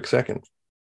just a quick second.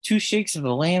 2 shakes of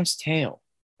the lamb's tail.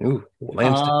 Ooh,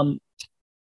 lamb's tail.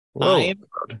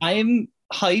 I'm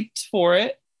hyped for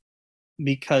it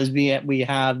because we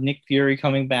have Nick Fury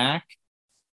coming back.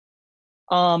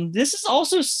 This is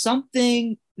also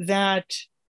something that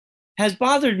has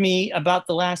bothered me about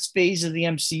the last phase of the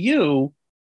MCU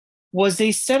was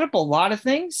they set up a lot of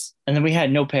things and then we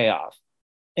had no payoff.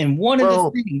 And one of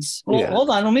the things, hold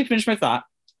on, let me finish my thought.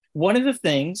 One of the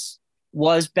things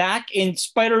was back in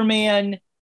Spider-Man,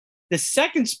 the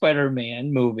second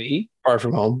Spider-Man movie. Far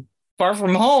From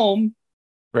Home.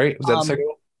 Right? Was that the second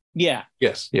one? Yeah.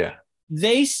 Yes. Yeah.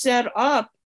 They set up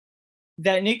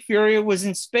that Nick Fury was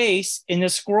in space and the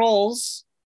Skrulls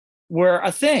were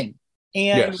a thing.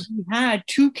 And we had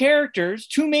 2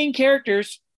 main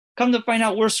characters, come to find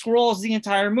out we're Skrulls the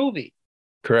entire movie.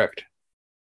 Correct.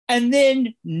 And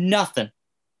then nothing.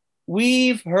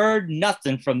 We've heard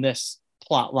nothing from this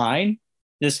plot line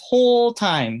this whole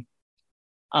time.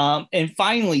 And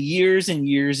finally, years and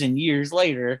years and years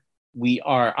later,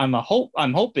 I'm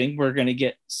hoping we're going to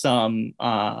get some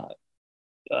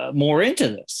more into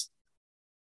this.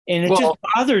 And it just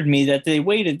bothered me that they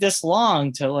waited this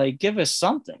long to give us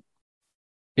something.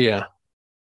 Yeah.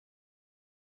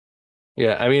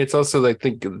 I mean, it's also, I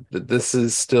think that this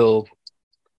is still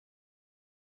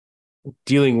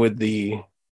dealing with the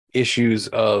issues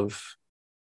of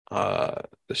the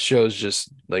shows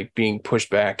just being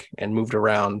pushed back and moved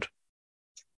around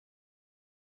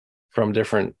from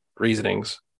different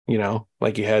reasonings, you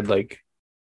had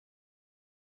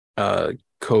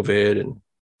COVID and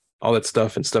all that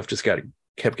stuff, and stuff just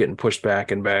kept getting pushed back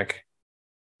and back.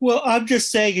 Well, I'm just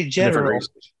saying in general.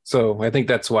 So I think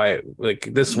that's why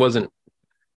this wasn't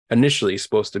initially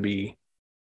supposed to be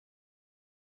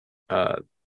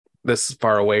this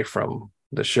far away from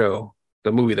the show,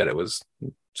 the movie that it was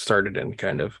started in,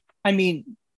 kind of. I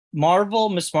mean,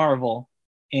 Miss Marvel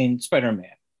in Spider-Man,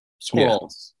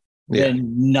 Skrulls,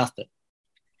 then nothing.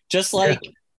 Just like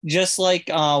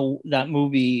that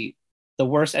movie, the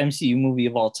worst MCU movie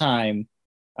of all time,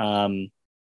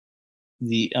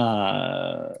 the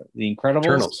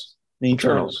Incredibles.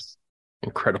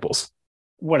 Incredibles.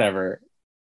 Whatever.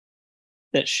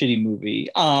 That shitty movie.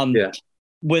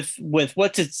 with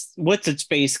what's its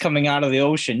face coming out of the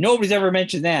ocean. Nobody's ever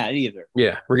mentioned that either.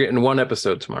 Yeah, we're getting one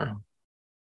episode tomorrow.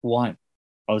 One.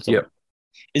 Oh, so yep.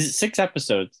 Is it 6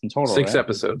 episodes in total? 6 right?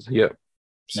 episodes. Yep.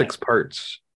 6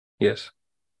 parts. Yes.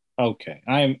 Okay.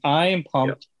 I am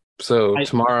pumped. Yep. So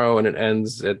tomorrow, and it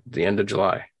ends at the end of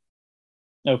July.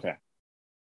 Okay.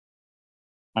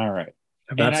 All right.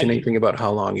 I've not seen anything about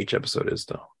how long each episode is,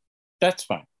 though. That's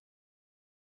fine.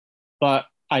 But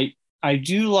I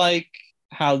do like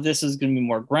how this is going to be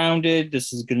more grounded.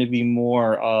 This is going to be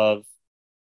more of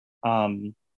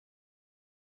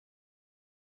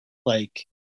like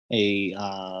a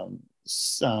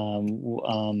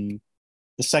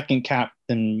the second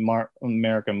Captain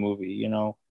America movie, you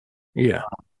know? Yeah.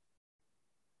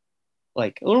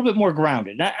 Like a little bit more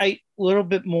grounded. A little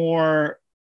bit more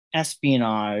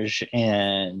espionage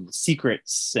and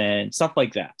secrets and stuff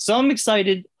like that. So I'm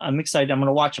excited. I'm going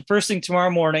to watch it first thing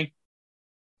tomorrow morning.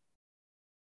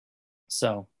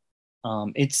 So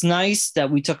it's nice that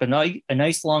we took a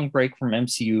nice long break from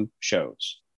MCU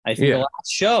shows. I think the last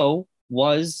show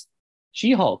was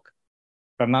She-Hulk,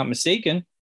 if I'm not mistaken.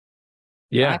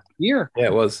 Yeah. Last year. Yeah,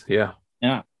 it was. Yeah.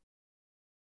 Yeah.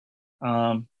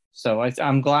 So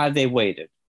I'm glad they waited.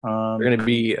 They're going to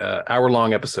be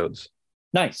hour-long episodes.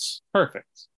 Nice. Perfect.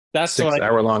 That's 6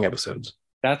 hour-long episodes.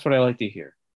 That's what I like to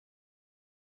hear.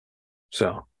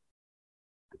 So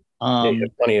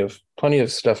plenty of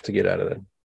stuff to get out of it.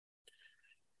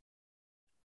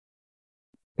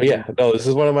 But yeah, no, this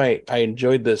is one of I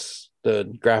enjoyed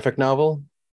the graphic novel,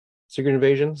 Secret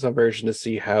Invasion. So I'm very interested to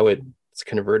see how it's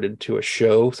converted to a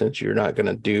show, since you're not going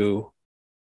to do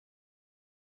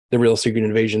the real Secret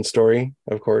Invasion story,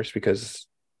 of course, because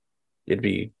it'd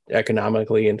be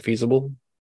economically infeasible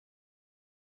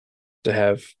to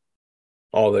have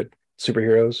all the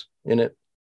superheroes in it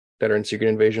that are in Secret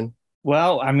Invasion.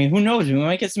 Well, I mean, who knows? We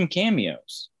might get some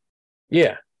cameos.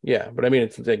 Yeah, but I mean,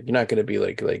 it's like you're not going to be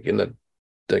like in the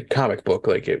comic book,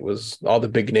 like it was all the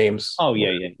big names. Oh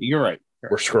yeah, you're right.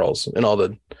 Were Skrulls, and all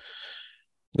the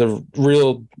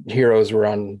real heroes were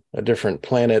on a different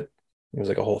planet. It was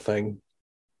like a whole thing.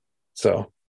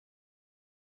 So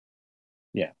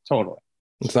yeah, totally.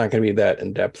 It's not going to be that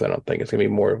in depth. I don't think it's going to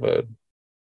be more of a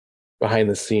behind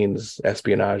the scenes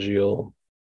espionage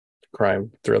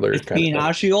crime thriller kind of thing.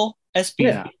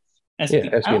 Espionage. Yeah,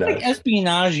 espionage. I don't think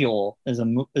espionage is a.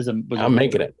 I'm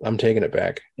making it. I'm taking it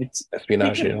back. It's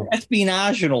espionage.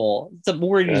 Espionage. It's a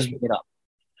word you just made up.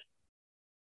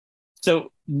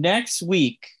 So next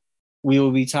week we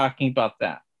will be talking about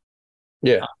that.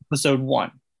 Yeah. Episode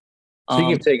 1.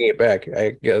 Speaking of taking it back,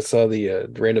 I saw the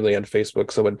randomly on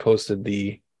Facebook, someone posted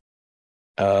the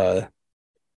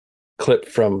clip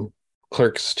from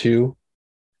Clerks 2.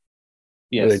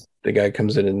 Yes. The guy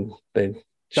comes in and they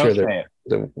share the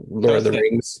Lord of the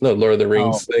Rings. No, Lord of the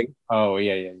Rings thing. Oh,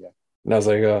 yeah. And I was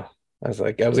like,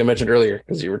 I was gonna mention earlier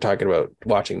because you were talking about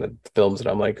watching the films, and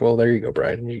I'm like, well, there you go,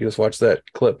 Brian. You can just watch that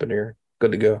clip and you're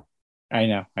good to go. I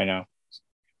know.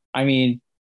 I mean,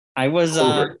 I was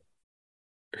I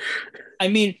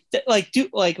mean,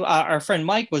 our friend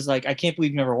Mike was like, I can't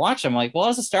believe you never watched it. I'm like, well,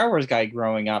 as a Star Wars guy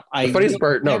growing up, the funniest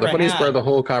part of the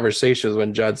whole conversation is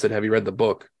when John said, "Have you read the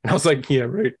book?" And I was like, "Yeah,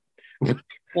 right."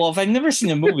 Well, if I've never seen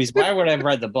the movies, why would I have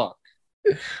read the book?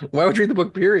 Why would you read the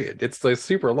book? Period. It's like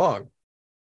super long,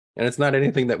 and it's not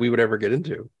anything that we would ever get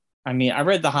into. I mean, I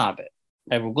read The Hobbit.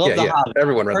 I love The Hobbit.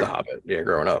 Everyone read The Hobbit. Yeah,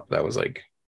 growing up, that was like.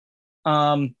 But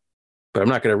I'm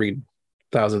not going to read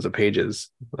thousands of pages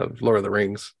of Lord of the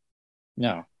Rings.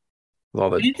 No. All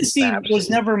the fantasy was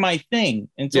never my thing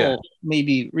until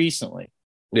maybe recently.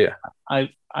 Yeah.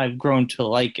 I've grown to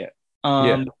like it.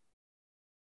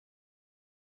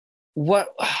 What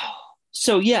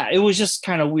so yeah, it was just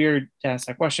kind of weird to ask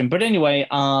that question. But anyway,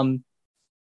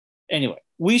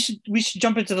 we should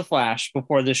jump into the Flash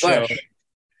before this show.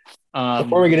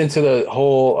 Before we get into the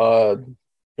whole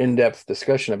in-depth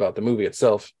discussion about the movie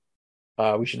itself,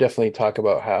 we should definitely talk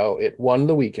about how it won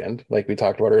the weekend, like we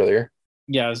talked about earlier.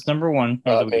 Yeah, it's number 1.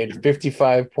 Made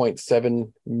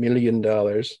 $55.7 million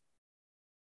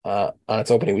on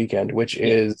its opening weekend, which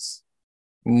is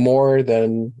more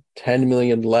than 10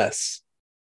 million less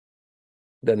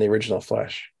than the original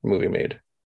Flash movie made.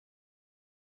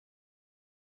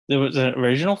 There was an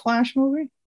original Flash movie?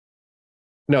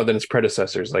 No, than its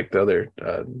predecessors, like the other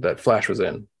that Flash was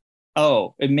in.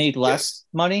 Oh, it made less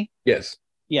money? Yes.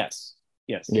 Yeah.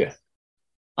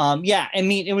 I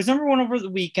mean, it was number 1 over the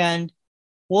weekend.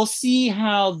 We'll see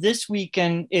how this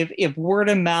weekend, if word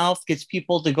of mouth gets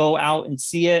people to go out and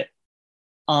see it.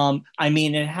 I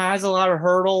mean, it has a lot of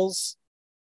hurdles.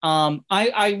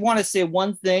 I want to say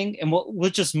one thing, and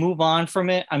we'll just move on from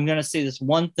it. I'm going to say this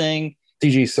one thing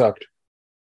CG sucked.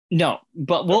 No,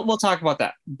 but we'll talk about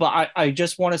that. But I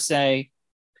just want to say,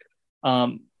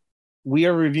 we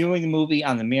are reviewing the movie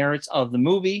on the merits of the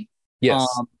movie. Yes,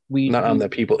 not on the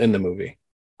people in the movie.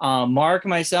 Mark,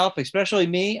 myself, especially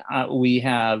me, we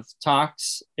have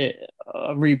talked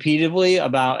repeatedly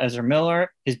about Ezra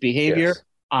Miller, his behavior. Yes.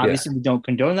 Obviously, we don't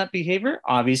condone that behavior.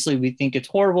 Obviously, we think it's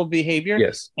horrible behavior.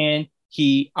 Yes. And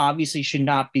he obviously should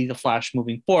not be the Flash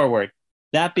moving forward.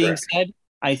 That being Correct. said,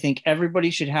 I think everybody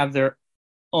should have their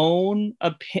own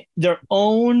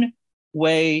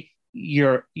way.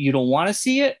 You don't want to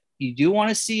see it. You do want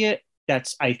to see it.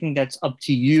 I think that's up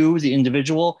to you, the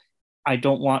individual. I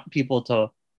don't want people to,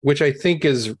 which I think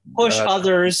is push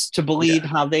others to believe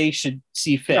how they should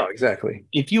see fit. No, exactly.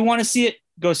 If you want to see it,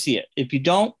 go see it. If you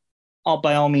don't,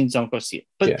 by all means, don't go see it.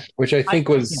 But which I think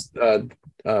was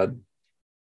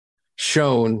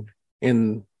shown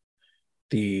in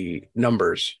the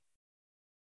numbers.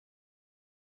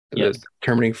 Yes. The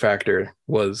determining factor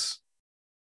was,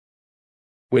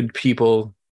 would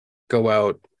people go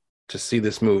out to see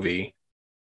this movie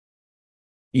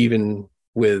even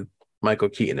with Michael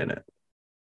Keaton in it?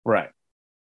 Right.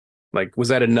 Like, was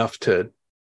that enough to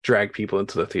drag people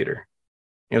into the theater?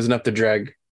 It was enough to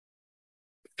drag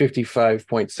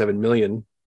 55.7 million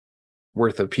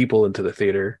worth of people into the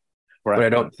theater. Right. But I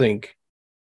don't think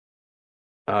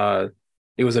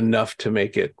it was enough to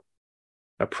make it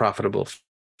a profitable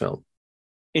film.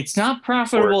 It's not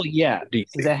profitable yet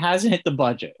because it hasn't hit the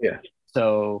budget. Yeah.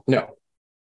 So no.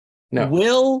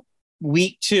 Will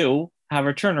week 2 have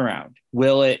a turnaround?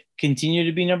 Will it continue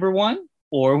to be number 1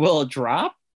 or will it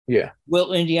drop? Yeah.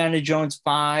 Will Indiana Jones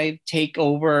 5 take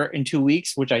over in 2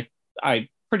 weeks? Which I'm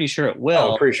pretty sure it will.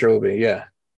 Oh, I'm pretty sure it will be. Yeah.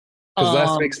 Because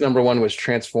last week's number 1 was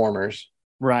Transformers.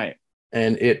 Right.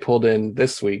 And it pulled in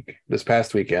this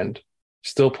past weekend,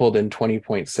 still pulled in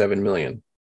 20.7 million.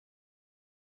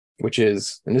 Which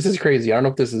is, and this is crazy. I don't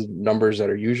know if this is numbers that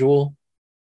are usual,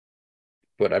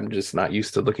 but I'm just not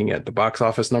used to looking at the box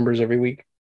office numbers every week.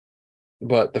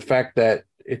 But the fact that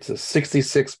it's a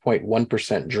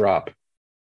 66.1% drop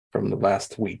from the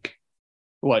last week.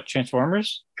 What,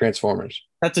 Transformers? Transformers.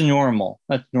 That's normal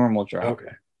drop.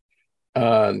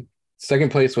 Okay.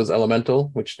 Second place was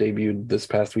Elemental, which debuted this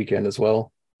past weekend as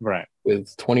well. Right.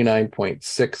 With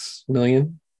 29.6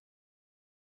 million,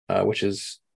 which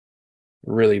is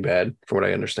really bad from what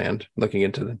I understand, looking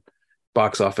into the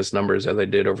box office numbers as I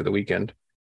did over the weekend.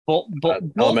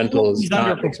 Elemental is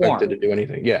not expected to do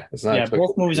anything. Yeah, it's not. Yeah,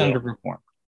 both movies underperform.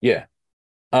 Yeah.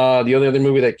 The other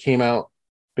movie that came out,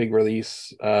 big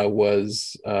release,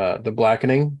 was The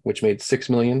Blackening, which made 6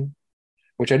 million,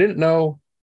 which I didn't know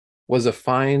was a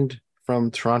find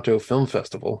from Toronto Film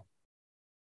Festival,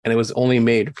 and it was only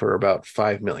made for about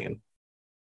 5 million.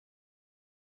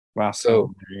 Wow.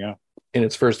 So in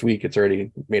its first week, it's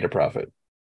already made a profit.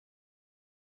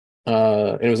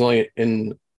 It was only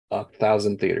in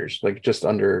 1,000 theaters, like just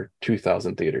under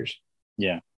 2,000 theaters.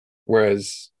 Yeah.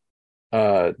 Whereas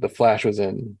The Flash was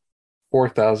in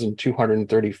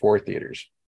 4,234 theaters.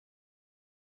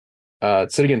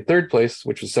 Sitting in third place,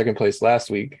 which was second place last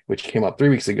week, which came out 3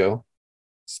 weeks ago,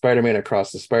 Spider-Man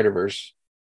Across the Spider-Verse,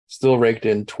 still raked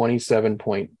in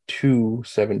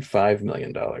 $27.275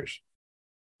 million.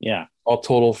 Yeah. All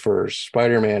total for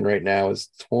Spider-Man right now is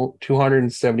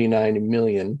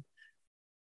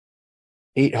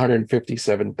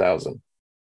 $279,857,000.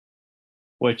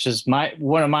 Which is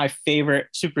one of my favorite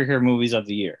superhero movies of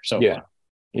the year. So far.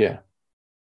 Yeah.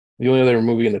 The only other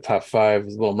movie in the top 5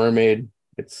 is Little Mermaid.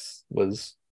 It's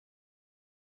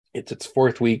its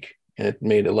fourth week and it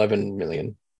made 11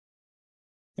 million.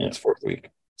 Yeah. Its fourth week.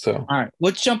 So all right,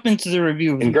 let's jump into the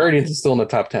review. And Guardians is still in the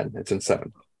top 10. It's in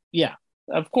 7. Yeah,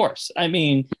 of course. I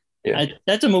mean,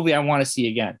 that's a movie I want to see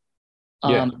again.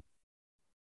 All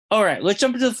right, let's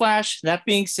jump into The Flash. That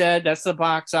being said, that's the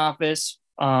box office.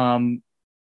 We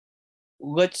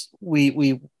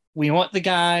want the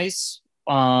guys.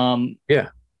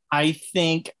 I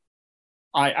think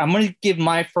I'm going to give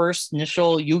my first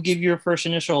initial. You give your first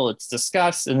initial. Let's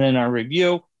discuss, and then our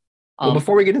review. Well,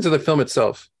 before we get into the film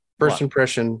itself, first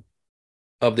impression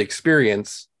of the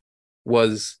experience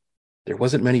was there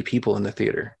wasn't many people in the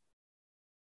theater,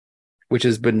 which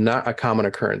has been not a common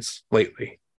occurrence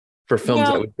lately for films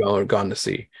that we've gone to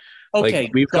see. Okay,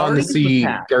 like we've gone to see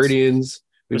Guardians,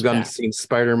 we've gone to see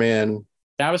Spider-Man.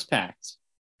 That was packed.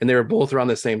 And they were both around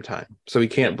the same time. So we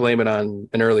can't blame it on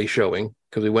an early showing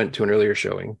because we went to an earlier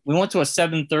showing. We went to a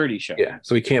 7:30 show. Yeah.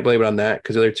 So we can't blame it on that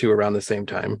because the other two are around the same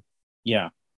time. Yeah.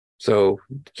 So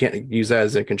can't use that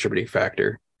as a contributing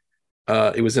factor.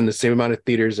 It was in the same amount of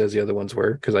theaters as the other ones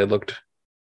were because I looked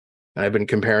and I've been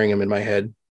comparing them in my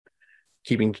head.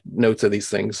 keeping notes of these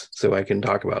things so I can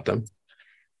talk about them.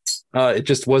 It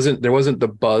just wasn't there wasn't the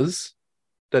buzz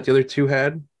that the other two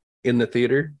had in the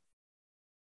theater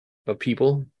of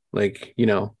people. Like,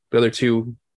 the other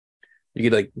two, you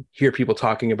could like hear people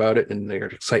talking about it and their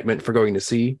excitement for going to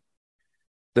see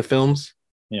the films.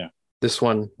 Yeah. This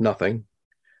one, nothing.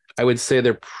 I would say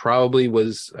there probably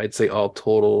was, I'd say all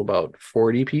total about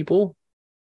 40 people,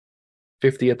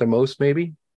 50 at the most,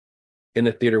 maybe, in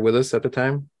the theater with us at the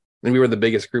time. And we were the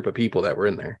biggest group of people that were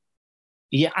in there.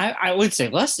 Yeah, I would say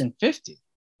less than 50.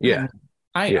 Yeah.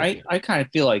 I kind of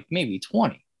feel like maybe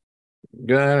 20.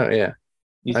 Yeah.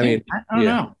 You I think? mean, I don't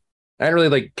know. I didn't really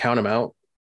like count them out,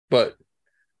 but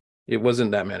it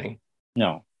wasn't that many.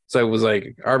 No. So it was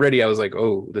like, already I was like,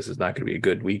 oh, this is not going to be a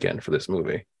good weekend for this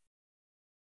movie.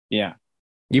 Yeah.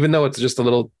 Even though it's just a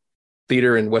little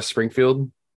theater in West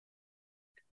Springfield,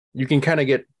 you can kind of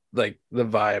get like the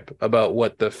vibe about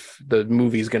what the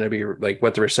movie's going to be, like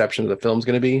what the reception of the film's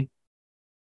going to be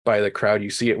by the crowd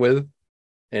you see it with.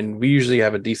 And we usually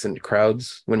have a decent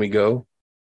crowds when we go.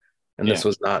 And this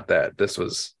was not that. This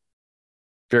was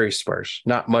very sparse.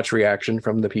 Not much reaction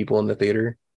from the people in the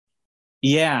theater.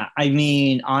 Yeah, I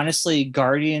mean, honestly,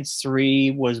 Guardians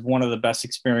 3 was one of the best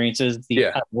experiences.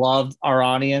 I loved our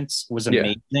audience. It was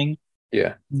amazing.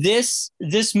 Yeah. This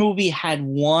movie had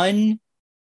one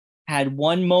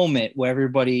moment where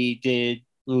everybody did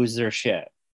lose their shit.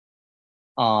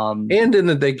 And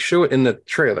they show it in the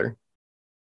trailer.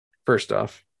 First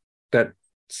off, that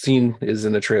scene is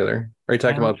in the trailer. Are you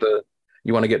talking about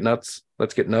you want to get nuts?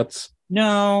 Let's get nuts.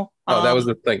 No. Oh, that was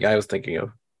the thing I was thinking of.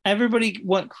 Everybody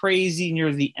went crazy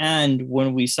near the end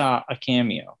when we saw a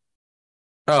cameo.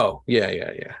 Oh, yeah.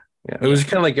 It was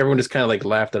kind of like everyone just kind of like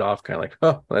laughed it off, kind of like,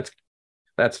 oh,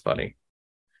 that's funny.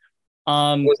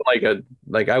 It wasn't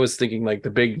like I was thinking like the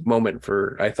big moment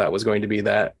I thought was going to be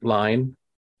that line.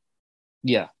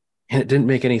 Yeah. And it didn't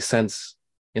make any sense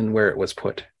in where it was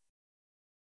put.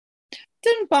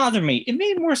 Didn't bother me. It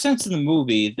made more sense in the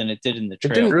movie than it did in the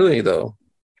trailer. It didn't really though,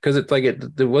 because it's like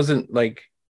it wasn't like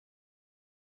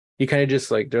he kind of just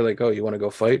like they're like, oh, you want to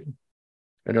go fight, and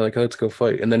they're like, oh, let's go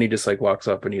fight, and then he just like walks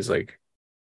up and he's like,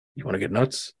 you want to get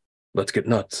nuts? Let's get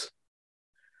nuts.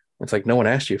 It's like no one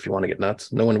asked you if you want to get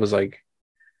nuts. No one was like,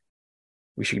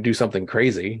 we should do something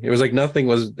crazy. It was like nothing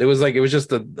was. It was like it was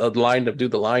just a line to do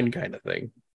the line kind of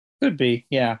thing. Could be,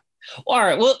 yeah. All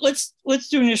right, well, let's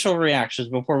do initial reactions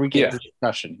before we get to the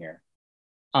discussion here.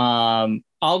 I'll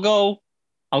go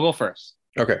first.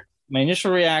 Okay. My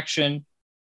initial reaction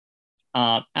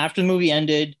after the movie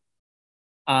ended,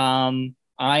 I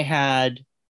had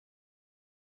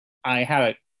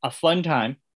a fun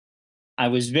time. I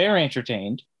was very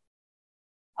entertained.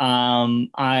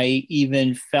 I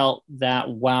even felt that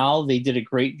they did a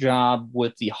great job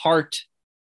with the heart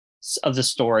of the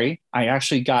story. I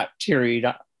actually got teary.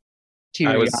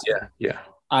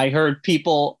 I heard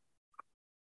people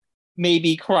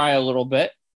maybe cry a little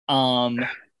bit.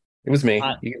 It was me.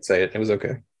 You can say it. It was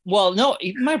okay. Well, no,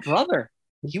 even my brother,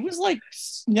 he was like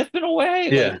sniffing away.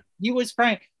 Yeah. Like, he was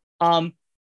crying.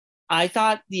 I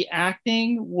thought the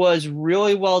acting was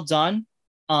really well done.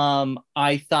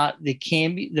 I thought the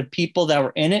people that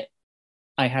were in it,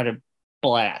 I had a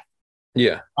blast.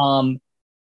 Yeah.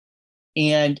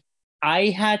 And I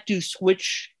had to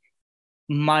switch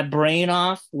my brain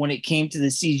off when it came to the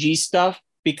CG stuff,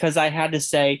 because I had to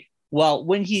say, well,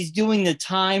 when he's doing the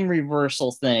time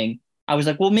reversal thing, I was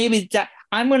like, well, maybe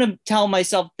I'm going to tell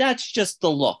myself that's just the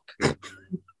look.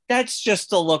 That's just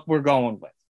the look we're going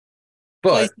with.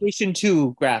 But PlayStation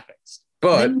 2 graphics.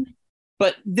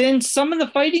 But then some of the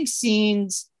fighting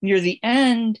scenes near the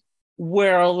end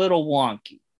were a little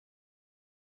wonky.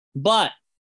 But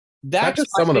that's not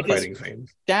just some of the fighting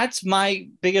scenes. That's my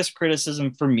biggest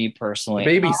criticism for me personally.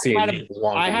 The baby scene was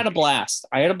wonky. I had a blast.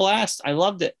 I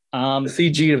loved it. The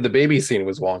CG of the baby scene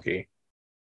was wonky.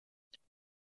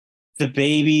 The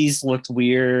babies looked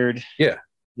weird. Yeah.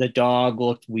 The dog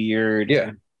looked weird. Yeah.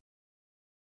 It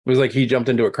was like he jumped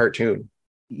into a cartoon.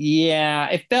 Yeah,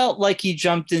 it felt like he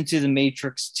jumped into the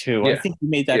Matrix 2. Yeah. I think you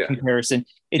made that comparison.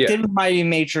 It did remind me of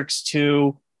Matrix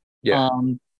 2. Yeah.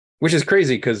 Which is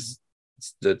crazy because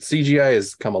the CGI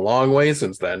has come a long way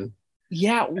since then.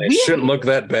 Yeah. It shouldn't look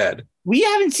that bad. We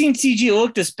haven't seen CG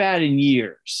look this bad in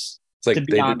years. It's like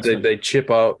they cheap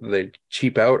out on the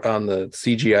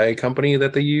CGI company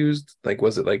that they used. Like,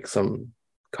 was it like some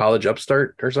college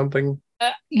upstart or something?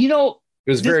 It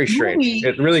was very strange.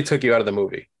 It really took you out of the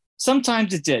movie.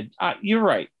 Sometimes it did. You're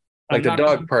right. Like the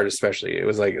dog part, especially. It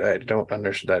was like, I don't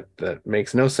understand. That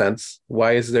makes no sense.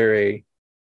 Why is there a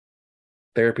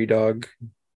therapy dog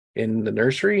in the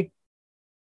nursery?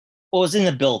 Well, it was in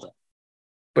the building.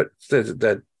 But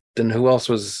that then who else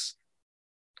was?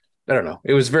 I don't know.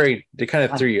 It was they kind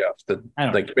of threw you off. I don't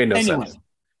know. Like made no Anyway, sense.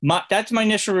 that's my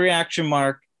initial reaction,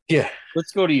 Mark. Yeah.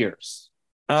 Let's go to yours.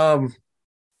 The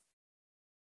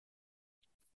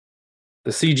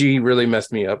CG really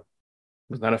messed me up.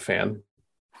 Was not a fan.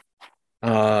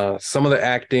 Some of the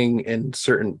acting in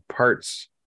certain parts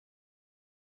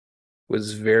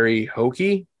was very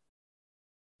hokey.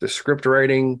 The script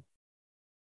writing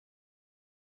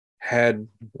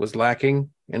was lacking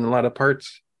in a lot of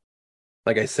parts.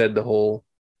 Like I said, the whole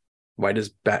why does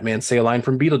Batman say a line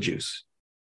from Beetlejuice?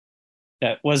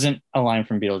 That wasn't a line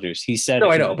from Beetlejuice. He said No,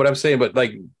 it. I know, but I'm saying, but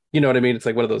like, you know what I mean? It's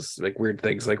like one of those like weird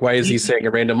things. Like, why is he saying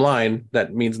a random line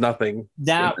that means nothing?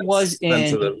 That was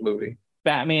sense in of the movie.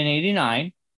 Batman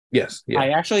 '89. Yes, yeah, I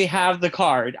actually have the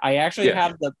card. I actually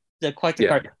have the collector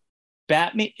card.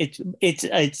 Batman. It's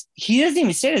he doesn't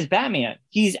even say it as Batman.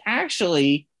 He's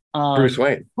actually Bruce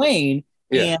Wayne.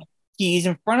 And he's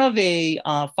in front of a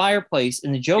fireplace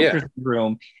in the Joker's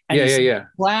room, and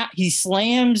he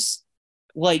slams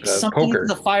like something into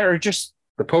the fire, or just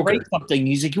the poker, break something.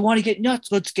 He's like, "You want to get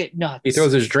nuts? Let's get nuts." He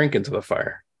throws his drink into the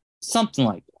fire, something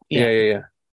like that.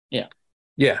 Yeah.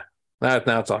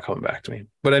 Now it's all coming back to me.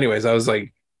 But anyways, I was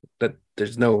like, that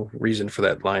there's no reason for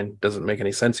that line. Doesn't make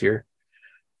any sense here.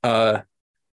 The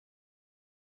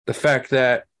fact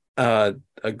that a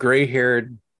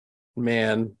gray-haired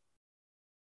man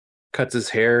cuts his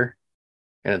hair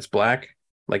and it's black,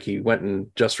 like he went and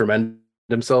just remended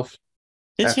himself.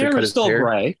 His hair was still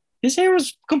gray. His hair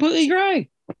was completely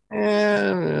gray.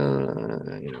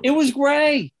 It was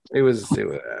gray. He was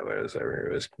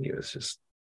just,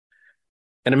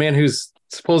 and a man who's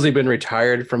supposedly been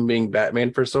retired from being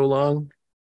Batman for so long,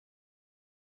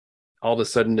 all of a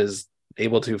sudden is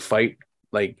able to fight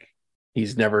like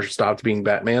he's never stopped being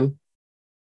Batman.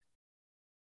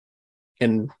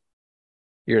 And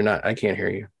I can't hear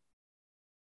you.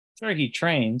 Sure, he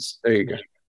trains. There you go.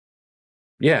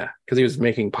 Yeah, because he was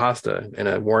making pasta in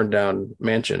a worn down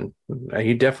mansion.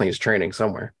 He definitely is training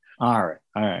somewhere. All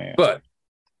right. But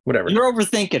whatever. You're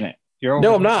overthinking it.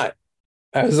 No, I'm not.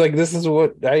 I was like, this is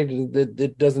what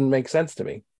it doesn't make sense to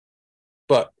me.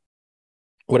 But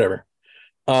whatever.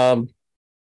 Yeah,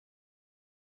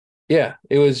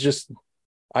 it was just,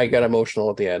 I got emotional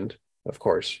at the end, of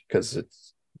course, because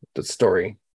it's the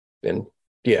story and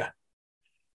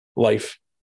life,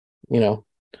 Yeah.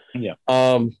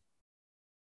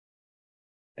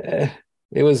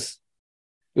 It was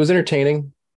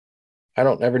entertaining. I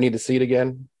don't ever need to see it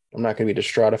again. I'm not going to be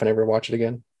distraught if I never watch it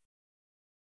again.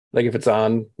 Like if it's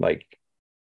on like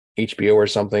HBO or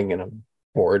something and I'm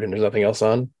bored and there's nothing else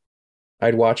on,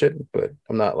 I'd watch it, but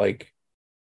I'm not like,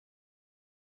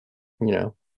 Yeah.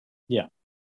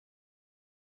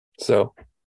 So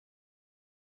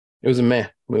it was a meh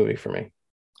movie for me.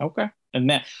 Okay. And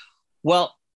meh.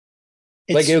 Well,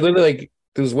 like it was literally like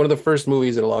it was one of the first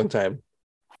movies in a long time.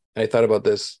 And I thought about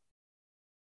this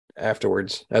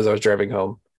afterwards as I was driving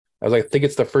home. I was like, I think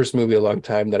it's the first movie in a long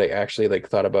time that I actually like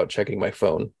thought about checking my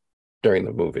phone during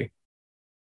the movie.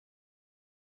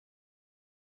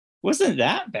 Wasn't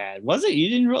that bad, was it? You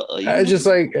didn't really. I was just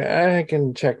like, I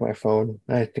can check my phone.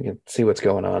 I can see what's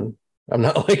going on. I'm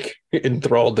not like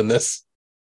enthralled in this.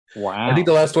 Wow. I think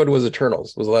the last one was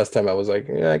Eternals. Was the last time I was like,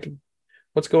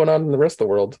 what's going on in the rest of the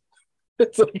world?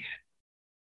 It's like,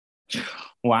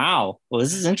 wow. Well,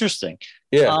 this is interesting.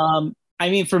 Yeah.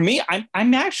 I mean, for me,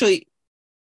 I'm actually,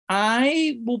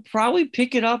 I will probably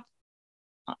pick it up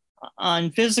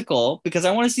on physical because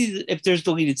I want to see if there's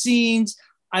deleted scenes.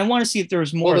 I want to see if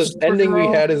there's more. Well, the ending we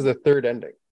had is the third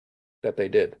ending that they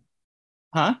did.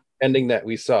 Huh? Ending that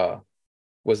we saw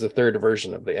was the third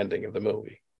version of the ending of the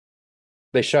movie.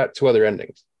 They shot 2 other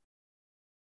endings.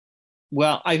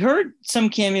 Well, I heard some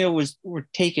cameo were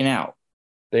taken out.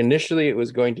 Initially, it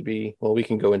was going to be. Well, we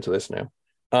can go into this now.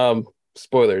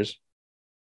 Spoilers.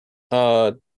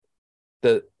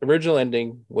 The original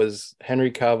ending was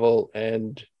Henry Cavill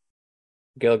and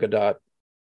Gal Gadot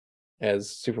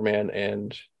as Superman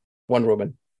and Wonder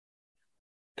Woman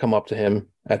come up to him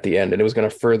at the end, and it was going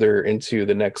to further into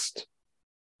the next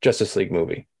Justice League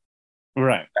movie.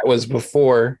 Right. That was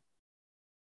before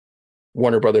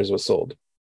Warner Brothers was sold.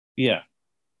 Yeah.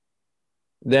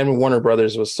 Then when Warner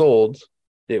Brothers was sold,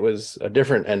 it was a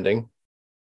different ending,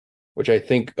 which I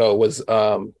think was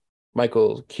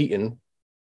Michael Keaton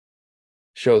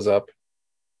shows up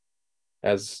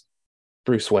as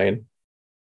Bruce Wayne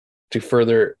to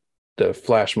further the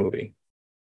Flash movie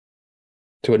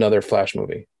to another Flash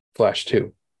movie, Flash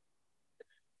 2.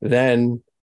 Then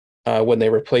when they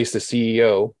replaced the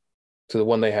CEO to the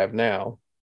one they have now,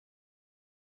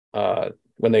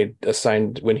 when he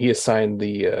assigned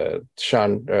the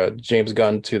James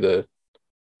Gunn to the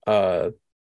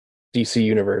DC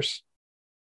universe.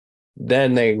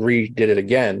 Then they redid it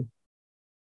again,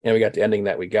 and we got the ending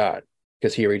that we got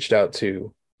because he reached out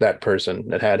to that person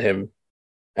that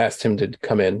asked him to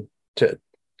come in to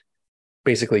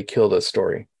basically kill the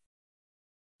story.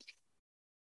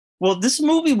 Well, this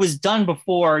movie was done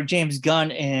before James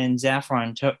Gunn and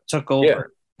Safran took over. Yeah,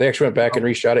 they actually went back and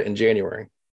reshot it in January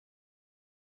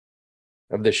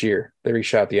of this year. They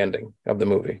reshot the ending of the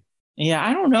movie. Yeah,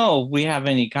 I don't know if we have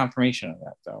any confirmation of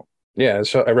that, though. Yeah,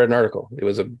 so I read an article. There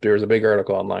was a big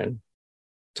article online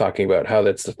talking about how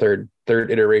that's the third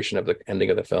iteration of the ending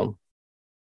of the film.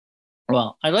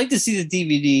 Well, I'd like to see the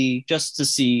DVD just to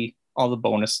see all the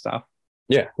bonus stuff.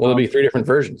 Yeah, well, there'll be 3 different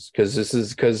versions because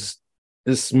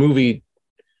this movie,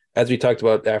 as we talked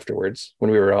about afterwards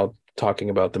when we were all talking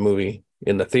about the movie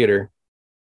in the theater,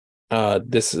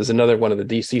 this is another one of the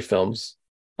DC films,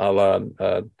 a la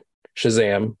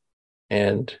Shazam,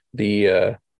 and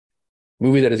the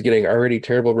movie that is getting already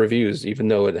terrible reviews, even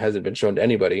though it hasn't been shown to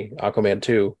anybody, Aquaman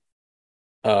 2,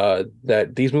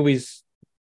 that these movies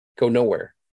go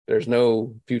nowhere. There's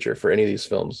no future for any of these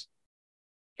films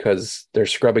because they're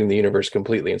scrubbing the universe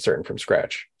completely and starting from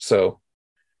scratch. So,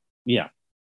 yeah,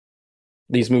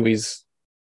 these movies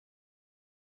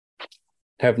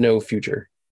have no future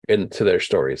into their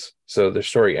stories. So their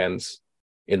story ends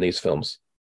in these films.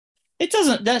 It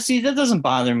doesn't. That doesn't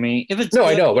bother me. If it's no,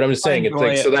 good, I know, but I'm just saying it's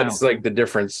like, so now. that's like the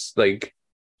difference. Like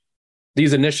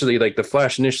these initially, like the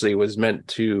Flash initially was meant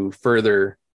to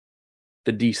further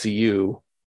the DCU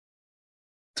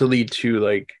to lead to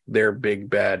like their big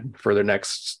bad for their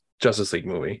next Justice League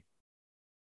movie.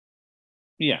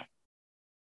 Yeah.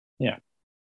 Yeah.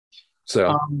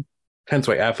 So hence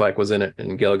why Affleck was in it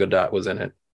and Gal Gadot was in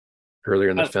it earlier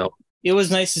in the film. It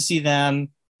was nice to see them.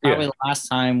 Probably the last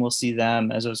time we'll see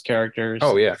them as those characters.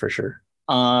 Oh yeah, for sure.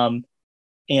 And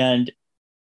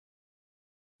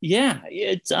yeah,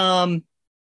 it's I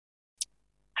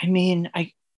mean,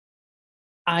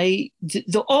 you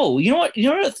know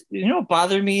what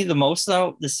bothered me the most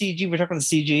though? The CG. We're talking about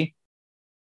the CG.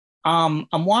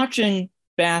 I'm watching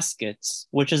Baskets,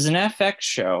 which is an FX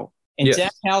show, and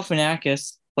Zach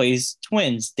Galifianakis plays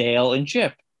twins, Dale and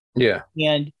Chip. Yeah.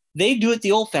 And they do it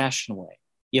the old-fashioned way.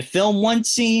 You film one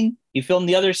scene, you film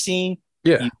the other scene,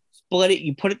 you split it,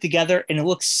 you put it together, and it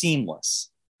looks seamless.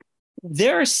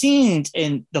 There are scenes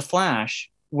in The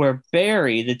Flash where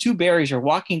the two Barrys are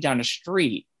walking down a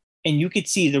street, and you could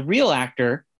see the real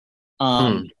actor,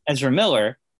 Ezra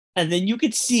Miller, and then you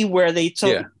could see where they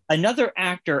took another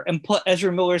actor and put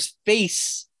Ezra Miller's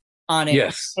face on it.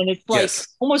 Yes. And it's like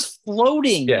almost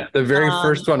floating. Yeah. The very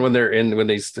first one when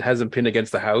they has him pinned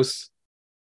against the house,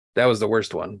 that was the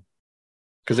worst one.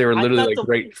 Because they were literally like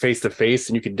right face to face,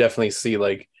 and you could definitely see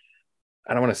like,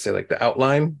 I don't want to say like the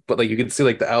outline, but like you could see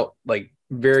like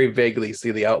very vaguely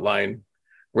see the outline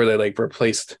where they like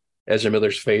replaced Ezra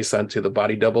Miller's face onto the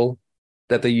body double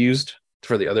that they used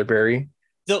for the other Barry.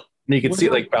 And you could see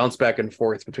it like bounce back and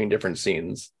forth between different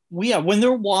scenes. Yeah, when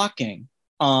they're walking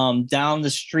down the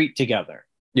street together.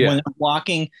 Yeah. When they're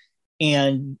walking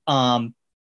and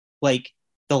like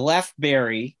the left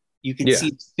Barry, you can see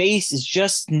his face is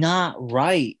just not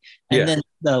right. And then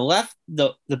the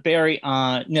Barry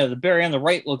the Barry on the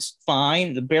right looks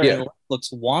fine. The Barry on the left looks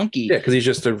wonky. Yeah, because he's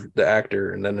just the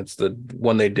actor, and then it's the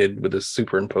one they did with the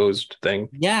superimposed thing.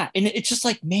 Yeah, and it's just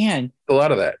like, man. A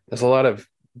lot of that. There's a lot of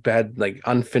bad, like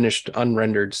unfinished,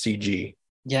 unrendered CG.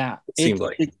 Yeah. It seemed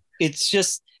like. It's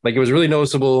just like it was really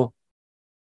noticeable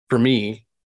for me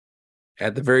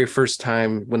at the very first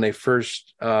time when they save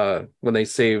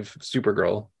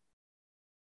Supergirl.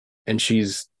 And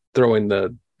she's throwing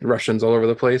the Russians all over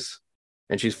the place,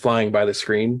 and she's flying by the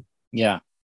screen. Yeah.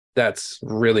 That's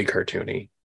really cartoony.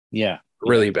 Yeah.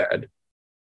 Really bad.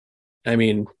 I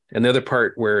mean, and the other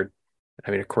part where,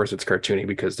 of course it's cartoony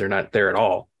because they're not there at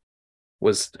all,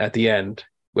 was at the end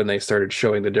when they started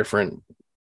showing the different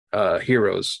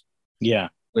heroes. Yeah.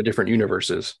 The different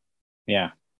universes. Yeah.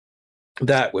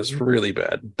 That was really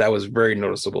bad. That was very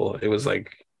noticeable. It was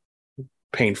like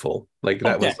painful. Like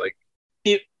that was like,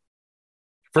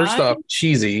 First off,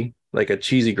 cheesy, like a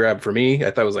cheesy grab for me.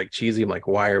 I thought it was like cheesy. I'm like,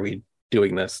 why are we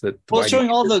doing this?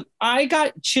 Showing I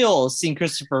got chills seeing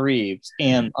Christopher Reeves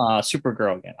and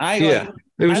Supergirl again.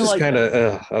 It was just kind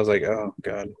of. I was like, oh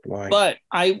god, why? But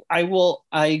I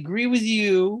agree with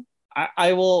you.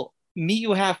 I will meet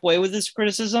you halfway with this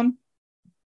criticism.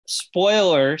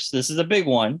 Spoilers. This is a big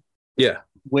one. Yeah.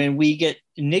 When we get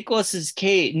Nicolas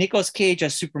Cage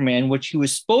as Superman, which he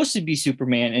was supposed to be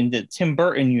Superman in the Tim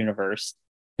Burton universe.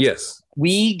 Yes.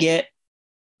 We get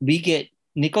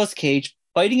Nicolas Cage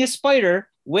fighting a spider,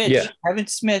 which Kevin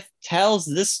Smith tells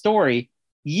this story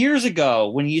years ago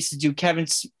when he used to do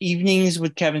Kevin's evenings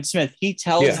with Kevin Smith. He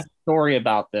tells a story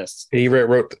about this. He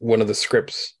wrote one of the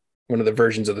scripts, one of the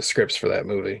versions of the scripts for that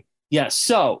movie. Yeah,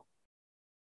 so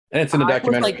and it's in the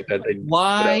documentary.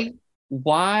 Like,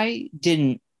 why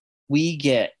didn't we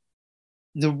get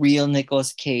the real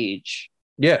Nicolas Cage?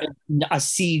 Yeah, a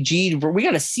CG. We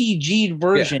got a CG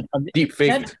version of deep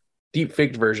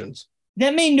faked versions.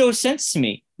 That made no sense to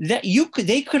me. That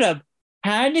they could have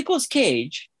had Nicolas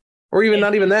Cage, or even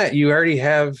not even that. You already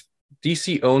have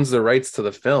DC owns the rights to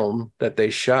the film that they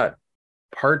shot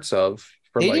parts of.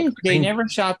 They never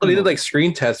shot. They did like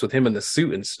screen tests with him in the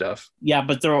suit and stuff. Yeah,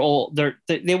 but they're old.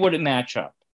 They wouldn't match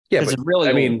up. Yeah, but really,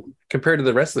 I mean, compared to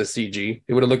the rest of the CG,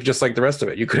 it would have looked just like the rest of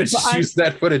it. You could have just used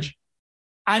that footage.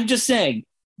 I'm just saying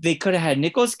they could have had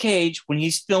Nicolas Cage when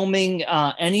he's filming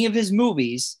any of his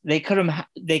movies. They could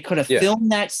have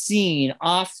filmed that scene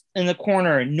off in the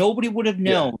corner, and nobody would have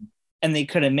known. And they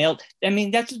could have mailed. I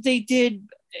mean, that's what they did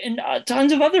in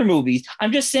tons of other movies.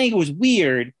 I'm just saying it was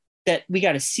weird that we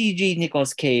got a CG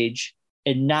Nicolas Cage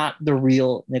and not the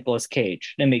real Nicolas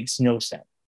Cage. That makes no sense.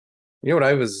 You know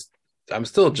what I'm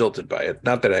still jolted by it.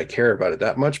 Not that I care about it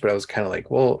that much, but I was kind of like,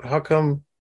 well, how come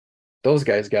those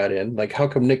guys got in? Like, how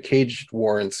come Nick Cage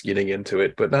warrants getting into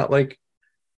it, but not like,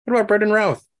 what about Brendan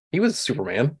Routh? He was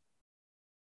Superman.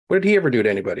 What did he ever do to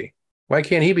anybody? Why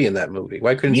can't he be in that movie?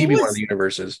 Why couldn't he be one of the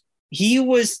universes? He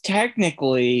was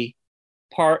technically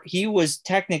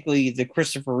the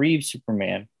Christopher Reeve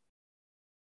Superman.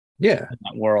 Yeah. In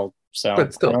that world. So,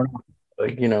 but still,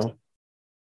 like, you know.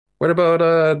 What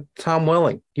about Tom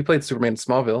Welling? He played Superman in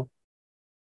Smallville.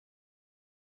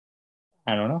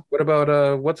 I don't know. What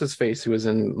about what's his face who was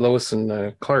in Lois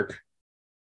and Clark?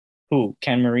 Who?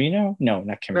 Ken Marino? No,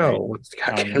 not Ken Marino. No,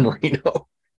 Ken Marino.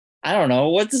 I don't know.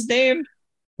 What's his name?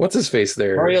 What's his face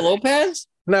there? Mario Lopez?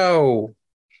 No.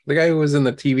 The guy who was in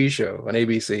the TV show on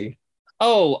ABC.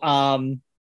 Oh,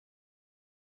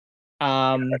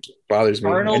 that bothers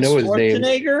me. Arnold I know his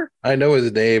Schwarzenegger? name. I know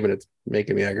his name, and it's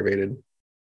making me aggravated.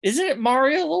 Isn't it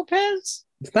Mario Lopez?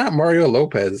 It's not Mario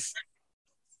Lopez.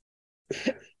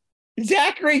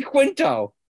 Zachary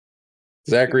Quinto.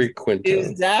 Zachary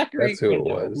Quinto. That's who it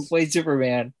was. Who played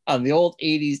Superman on the old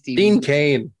 80s TV. Dean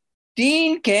Cain.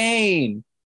 Dean Cain.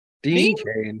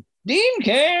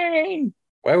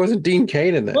 Why wasn't Dean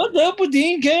Cain in that? What's up with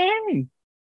Dean Cain?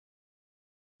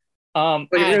 But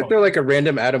you're gonna throw like a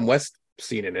random Adam West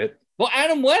scene in it. Well,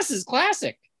 Adam West is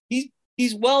classic.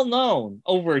 He's well known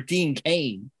over Dean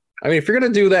Cain. I mean, if you're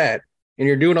gonna do that and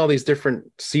you're doing all these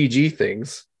different CG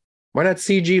things, why not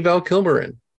CG Val Kilmer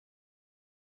in?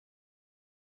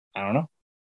 I don't know.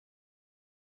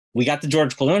 We got the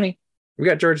George Clooney. We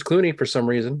got George Clooney for some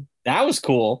reason. That was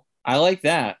cool. I like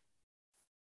that.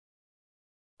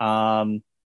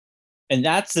 And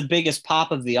that's the biggest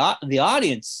pop of the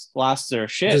audience lost their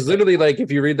shit. It's literally like, if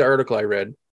you read the article I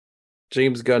read,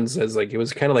 James Gunn says like it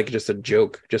was kind of like just a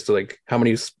joke, just to like, how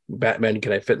many Batman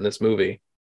can I fit in this movie?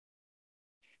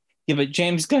 Yeah, but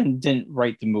James Gunn didn't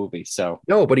write the movie, so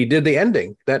no, but he did the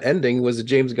ending. That ending was a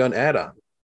James Gunn add-on.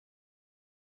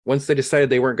 Once they decided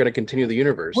they weren't going to continue the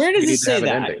universe. Where does it say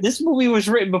that? This movie was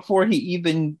written before he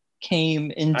even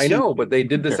came into. I know, but they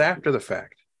did this after the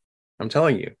fact. I'm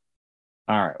telling you.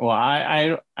 All right. Well,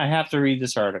 I have to read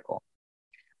this article.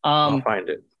 I'll find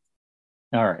it.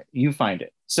 All right, you find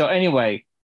it. So anyway,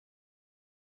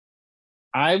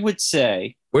 I would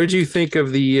say. What did you think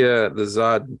of the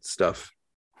Zod stuff?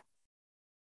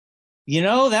 You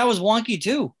know, that was wonky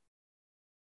too.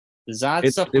 The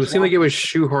Zod stuff. It seemed like it was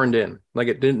shoehorned in. Like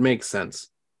it didn't make sense.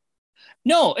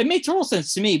 No, it made total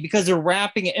sense to me because they're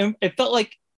wrapping it. And it felt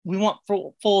like we went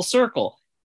full circle.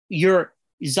 Your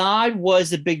Zod was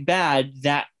the big bad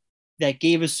that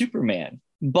gave us Superman.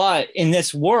 But in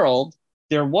this world,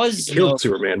 there was he killed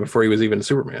Superman before he was even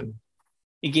Superman.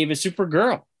 He gave us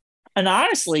Supergirl. And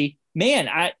honestly, man,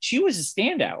 she was a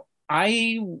standout.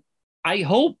 I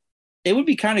hope it would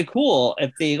be kind of cool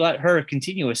if they let her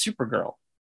continue as Supergirl.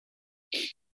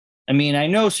 I mean, I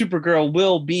know Supergirl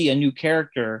will be a new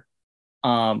character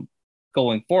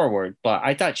going forward, but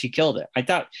I thought she killed it.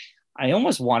 I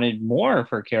almost wanted more of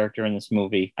her character in this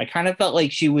movie. I kind of felt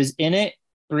like she was in it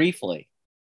briefly.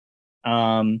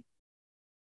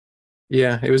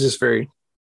 Yeah, it was just very,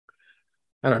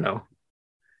 I don't know.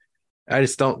 I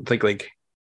just don't think like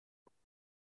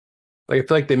I feel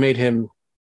like they made him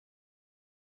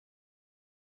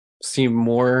seem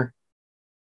more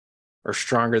or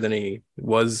stronger than he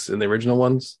was in the original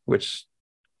ones, which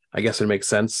I guess it makes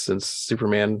sense since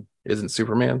Superman isn't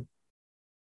Superman.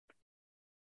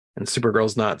 and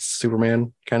Supergirl's not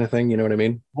Superman kind of thing. You know what I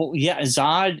mean? Well, yeah,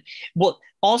 Zod. Well,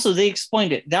 also they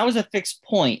explained it. That was a fixed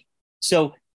point.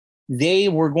 So they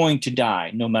were going to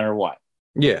die no matter what.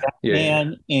 Yeah,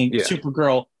 Man and yeah,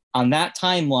 Supergirl on that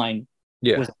timeline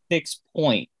yeah, was a fixed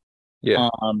point. yeah,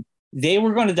 They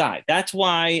were going to die. That's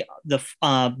why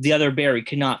the other Barry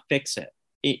could not fix it,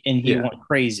 and he yeah, went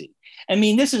crazy. I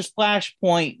mean, this is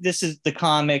Flashpoint. This is the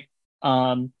comic.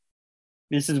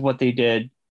 This is what they did.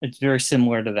 It's very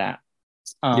similar to that.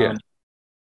 yeah.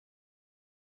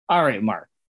 All right, Mark.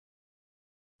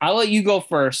 I'll let you go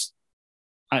first.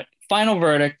 Final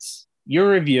verdicts.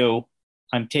 Your review.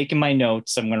 I'm taking my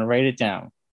notes. I'm going to write it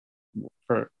down.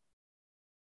 For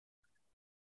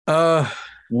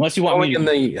unless you want me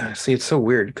to see, it's so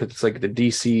weird because it's like the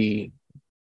DC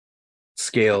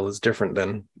scale is different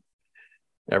than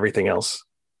everything else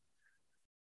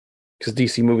because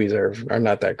DC movies are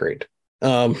not that great. you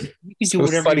can do So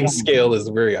whatever sliding you want. scale is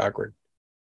very awkward.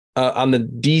 On the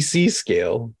DC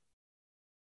scale,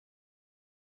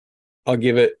 I'll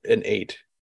give it an 8.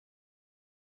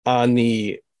 On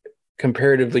the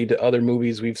comparatively to other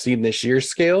movies we've seen this year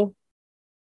scale,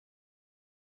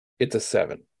 it's a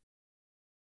 7.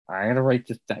 I gotta write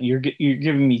this down. You're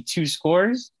giving me 2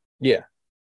 scores. Yeah.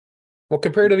 Well,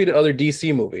 comparatively to other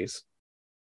DC movies,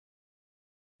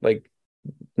 like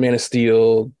Man of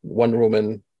Steel, Wonder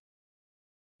Woman,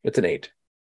 it's an 8.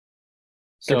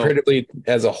 So, comparatively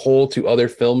as a whole to other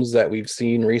films that we've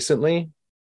seen recently,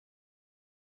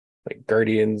 like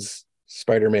Guardians,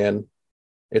 Spider-Man,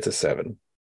 it's a 7.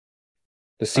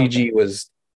 The CG was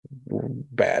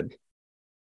bad.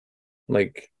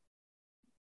 Like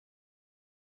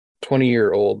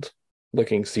 20-year-old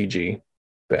looking CG,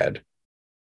 bad.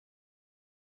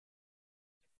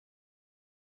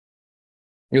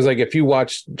 It was like if you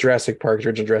watch Jurassic Park,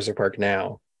 original Jurassic Park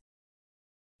now.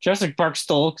 Jurassic Park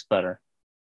still looks better.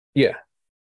 Yeah,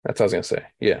 that's what I was gonna say.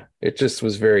 Yeah, it just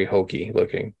was very hokey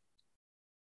looking.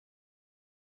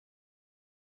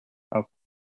 Oh,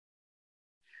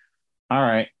 all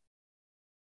right.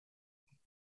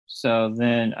 So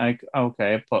then I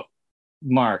put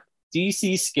Mark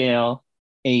DC scale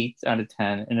 8 out of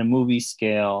 10 and a movie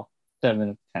scale 7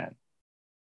 of 10.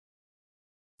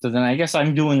 So then I guess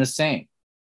I'm doing the same.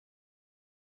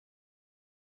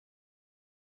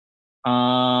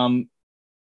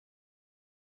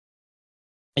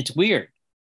 It's weird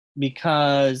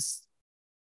because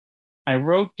I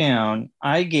wrote down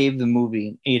I gave the movie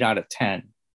an 8 out of 10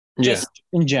 just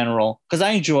in general because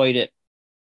I enjoyed it.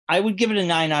 I would give it a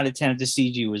 9 out of 10 if the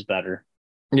CG was better.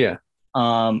 Yeah.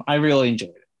 I really enjoyed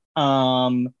it.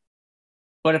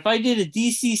 But if I did a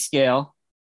DC scale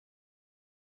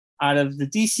out of the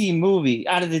DC movie,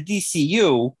 out of the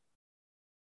DCU,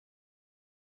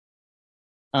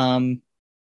 I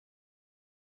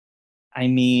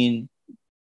mean,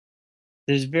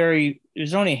 there's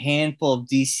only a handful of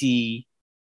DCU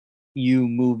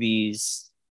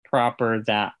movies proper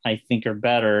that I think are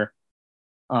better.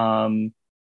 I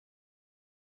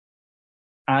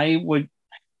would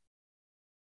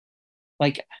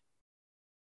like,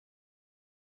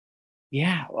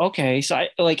 yeah, okay. So I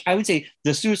would say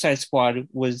the Suicide Squad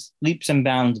was leaps and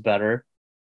bounds better.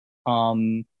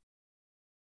 Um,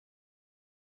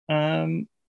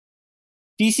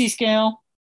 DC scale,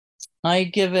 I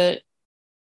give it.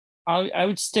 I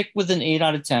would stick with an 8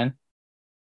 out of 10.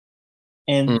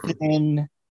 And then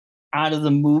out of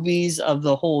the movies of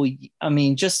the whole, I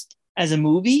mean, just as a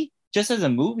movie,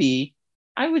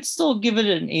 I would still give it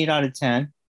an 8 out of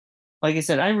 10. Like I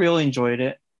said, I really enjoyed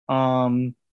it.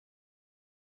 The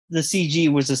CG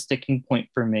was a sticking point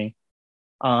for me.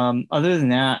 Other than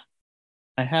that,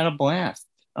 I had a blast.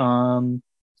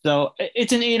 So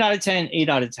it's an 8 out of 10, 8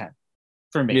 out of 10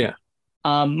 for me. Yeah.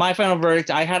 My final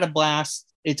verdict, I had a blast.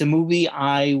 It's a movie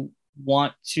I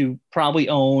want to probably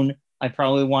own. I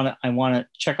want to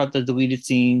check out the deleted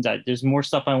scenes. There's more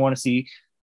stuff I want to see.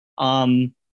 I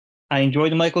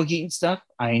enjoy the Michael Keaton stuff.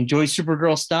 I enjoy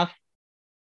Supergirl stuff.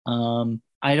 I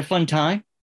had a fun time.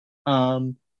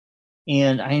 And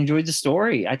I enjoyed the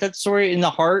story. I thought the story in the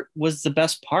heart was the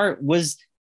best part. That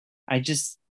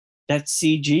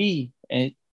CG.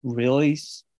 It really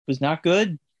was not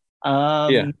good.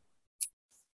 Yeah.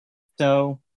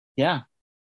 So yeah.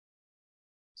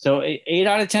 So 8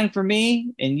 out of 10 for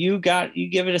me, and you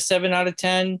give it a 7 out of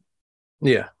 10.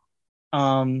 Yeah.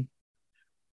 But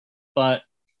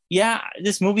yeah,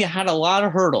 this movie had a lot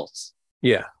of hurdles.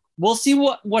 Yeah. We'll see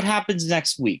what happens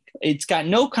next week. It's got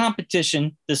no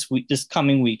competition this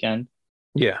coming weekend.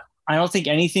 Yeah. I don't think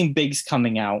anything big's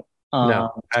coming out.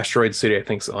 No, Asteroid City, I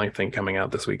think, is the only thing coming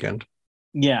out this weekend.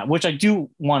 Yeah, which I do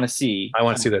want to see. I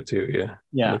want to see that too. Yeah.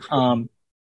 Yeah. Cool.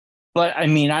 But I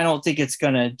mean, I don't think it's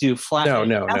gonna do flat.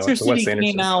 No. After It's a Wes City came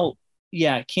Anderson. out,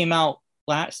 yeah, it came out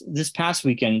this past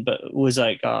weekend, but it was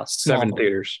like small. 7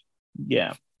 theaters.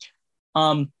 Yeah.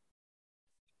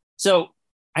 So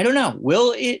I don't know.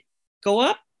 Will it go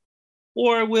up,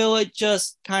 or will it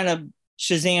just kind of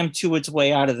Shazam to its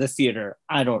way out of the theater?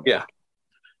 I don't know. Yeah.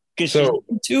 Because So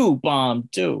Shazam 2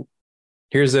 bombed too.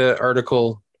 here's an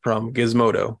article from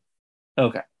Gizmodo.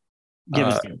 Okay. Give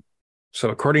us So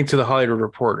according to the Hollywood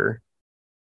Reporter,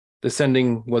 this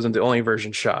ending wasn't the only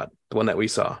version shot, the one that we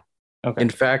saw. Okay. In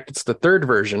fact, it's the third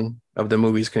version of the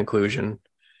movie's conclusion,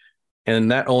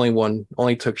 and that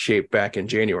only took shape back in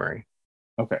January.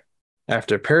 Okay.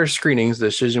 After a pair of screenings, the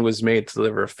decision was made to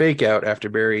deliver a fake out after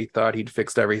Barry thought he'd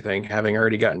fixed everything, having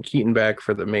already gotten Keaton back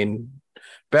for the main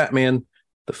Batman.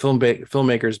 The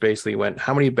filmmakers basically went,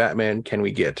 how many Batman can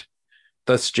we get?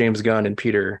 Thus, James Gunn and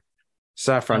Peter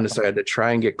Safran decided to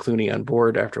try and get Clooney on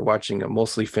board after watching a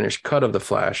mostly finished cut of The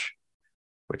Flash,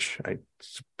 which I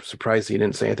surprised he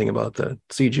didn't say anything about the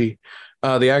CG.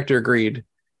 The actor agreed,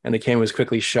 and the camera was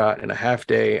quickly shot in a half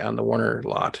day on the Warner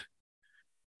lot.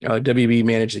 WB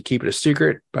managed to keep it a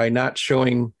secret by not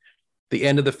showing the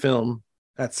end of the film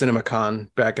at CinemaCon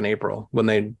back in April when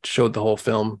they showed the whole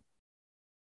film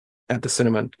at the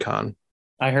CinemaCon.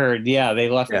 I heard, yeah, they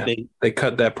left. Yeah, they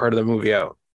cut that part of the movie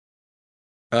out.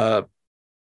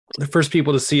 The first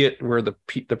people to see it were the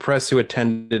press who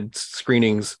attended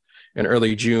screenings in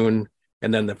early June,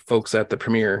 and then the folks at the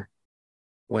premiere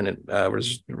when it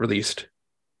was released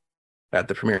at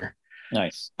the premiere.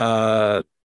 Nice.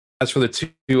 As for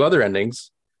the two other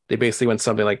endings, they basically went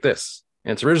something like this.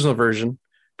 In its original version,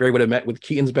 Barry would have met with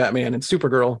Keaton's Batman and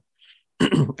Supergirl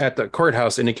at the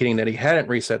courthouse, indicating that he hadn't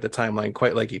reset the timeline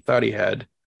quite like he thought he had.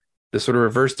 This would have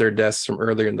reversed their deaths from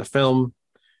earlier in the film,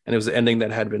 and it was an ending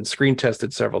that had been screen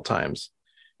tested several times.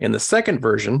 In the second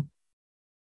version,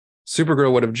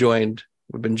 Supergirl would have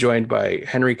been joined by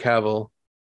Henry Cavill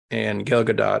and Gal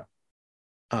Gadot,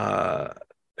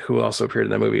 who also appeared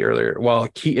in the movie earlier, while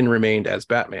Keaton remained as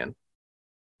Batman.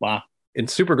 Wow. In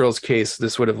Supergirl's case,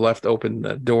 this would have left open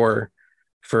the door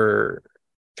for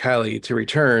Kylie to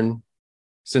return,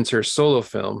 since her solo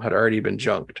film had already been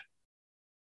junked.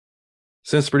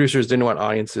 Since producers didn't want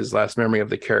audiences' last memory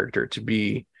of the character to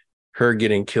be her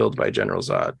getting killed by General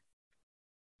Zod.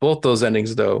 Both those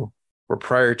endings, though, were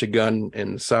prior to Gunn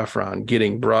and Safran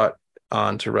getting brought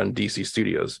on to run DC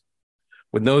Studios.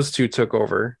 When those two took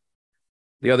over,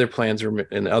 the other plans were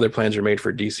made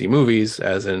for DC movies,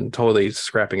 as in totally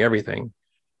scrapping everything.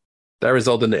 That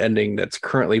resulted in the ending that's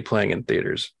currently playing in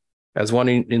theaters. As one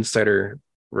insider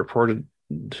reported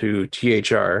to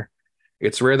THR,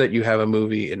 it's rare that you have a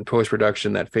movie in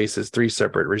post-production that faces 3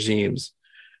 separate regimes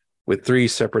with 3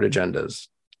 separate agendas.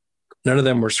 None of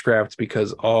them were scrapped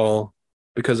because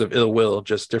of ill will,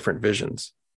 just different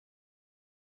visions.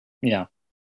 Yeah.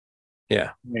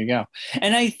 Yeah. There you go.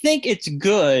 And I think it's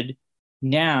good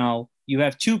now you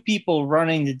have 2 people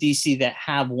running the DC that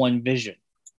have one vision.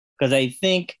 Because I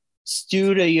think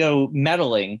studio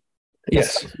meddling,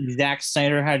 yes, Zack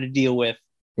Snyder had to deal with,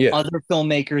 other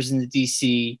filmmakers in the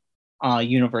DC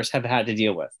universe have had to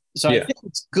deal with. So I think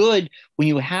it's good when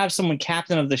you have someone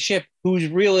captain of the ship who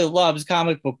really loves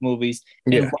comic book movies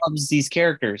and loves these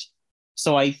characters.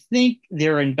 So I think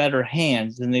they're in better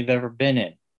hands than they've ever been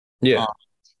in. Yeah.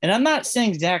 And I'm not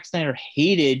saying Zack Snyder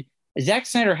hated. Zack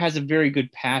Snyder has a very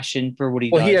good passion for what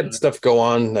he does. Well, he had stuff go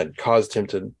on that caused him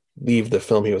to leave the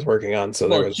film he was working on. So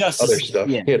there was other stuff.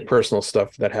 Yeah. He had personal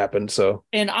stuff that happened. So,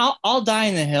 and I'll die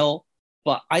in the hill,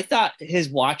 but I thought his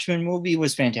Watchmen movie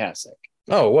was fantastic.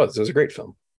 Oh, it was. It was a great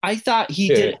film. I thought he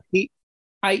did.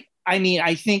 I mean,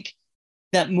 I think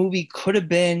that movie could have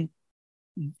been.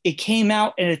 It came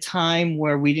out at a time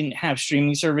where we didn't have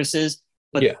streaming services,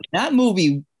 but that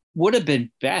movie would have been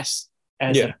best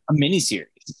as a miniseries.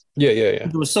 Yeah.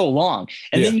 It was so long.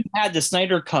 And then you had the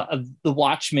Snyder cut of The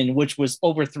Watchmen, which was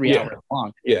over 3 hours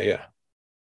long. Yeah.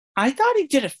 I thought he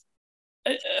did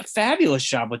a fabulous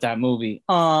job with that movie.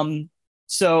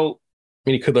 So I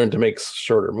mean, he could learn to make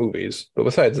shorter movies, but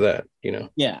besides that,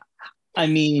 Yeah. I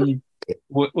mean,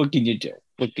 what can you do?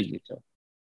 What can you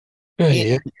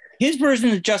do? His version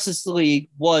of Justice League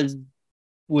was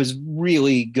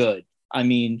really good. I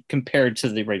mean, compared to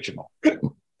the original.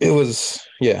 It was,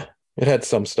 it had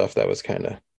some stuff that was kind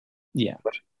of,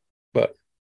 but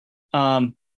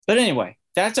anyway,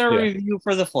 that's our review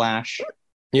for The Flash.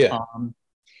 We'll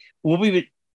be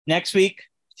next week,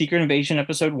 Secret Invasion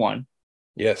episode 1.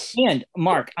 Yes. And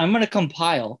Mark, I'm going to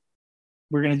compile.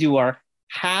 We're going to do our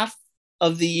half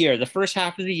of the year, the first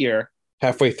half of the year.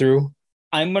 Halfway through.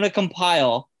 I'm going to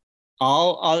compile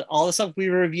all the stuff we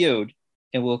reviewed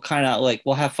and we'll kind of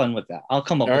we'll have fun with that. I'll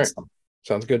come up All with right. something.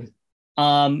 Sounds good.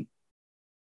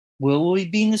 Will we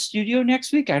be in the studio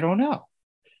next week? I don't know.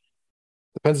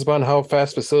 Depends upon how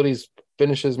fast facilities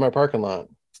finishes my parking lot.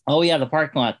 Oh yeah, the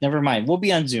parking lot. Never mind. We'll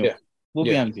be on Zoom. Yeah. We'll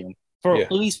be on Zoom for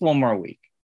at least one more week.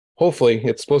 Hopefully,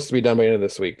 it's supposed to be done by the end of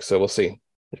this week, so we'll see.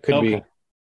 It could be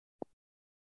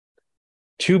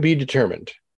to be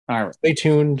determined. All right. Stay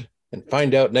tuned and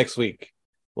find out next week.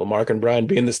 Will Mark and Bryon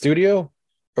be in the studio,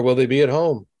 or will they be at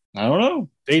home? I don't know.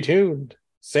 Stay tuned.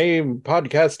 Same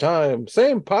podcast time,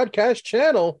 same podcast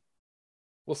channel.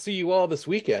 We'll see you all this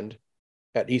weekend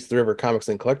at East River Comics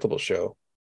and Collectibles Show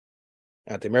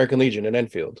at the American Legion in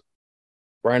Enfield.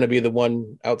 Bryon will be the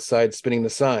one outside spinning the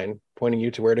sign, pointing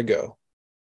you to where to go.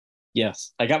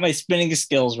 Yes, I got my spinning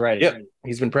skills ready. Yep,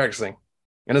 he's been practicing.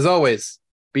 And as always,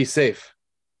 be safe,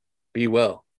 be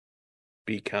well,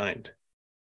 be kind.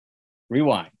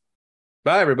 Rewind.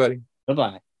 Bye, everybody.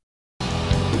 Bye-bye.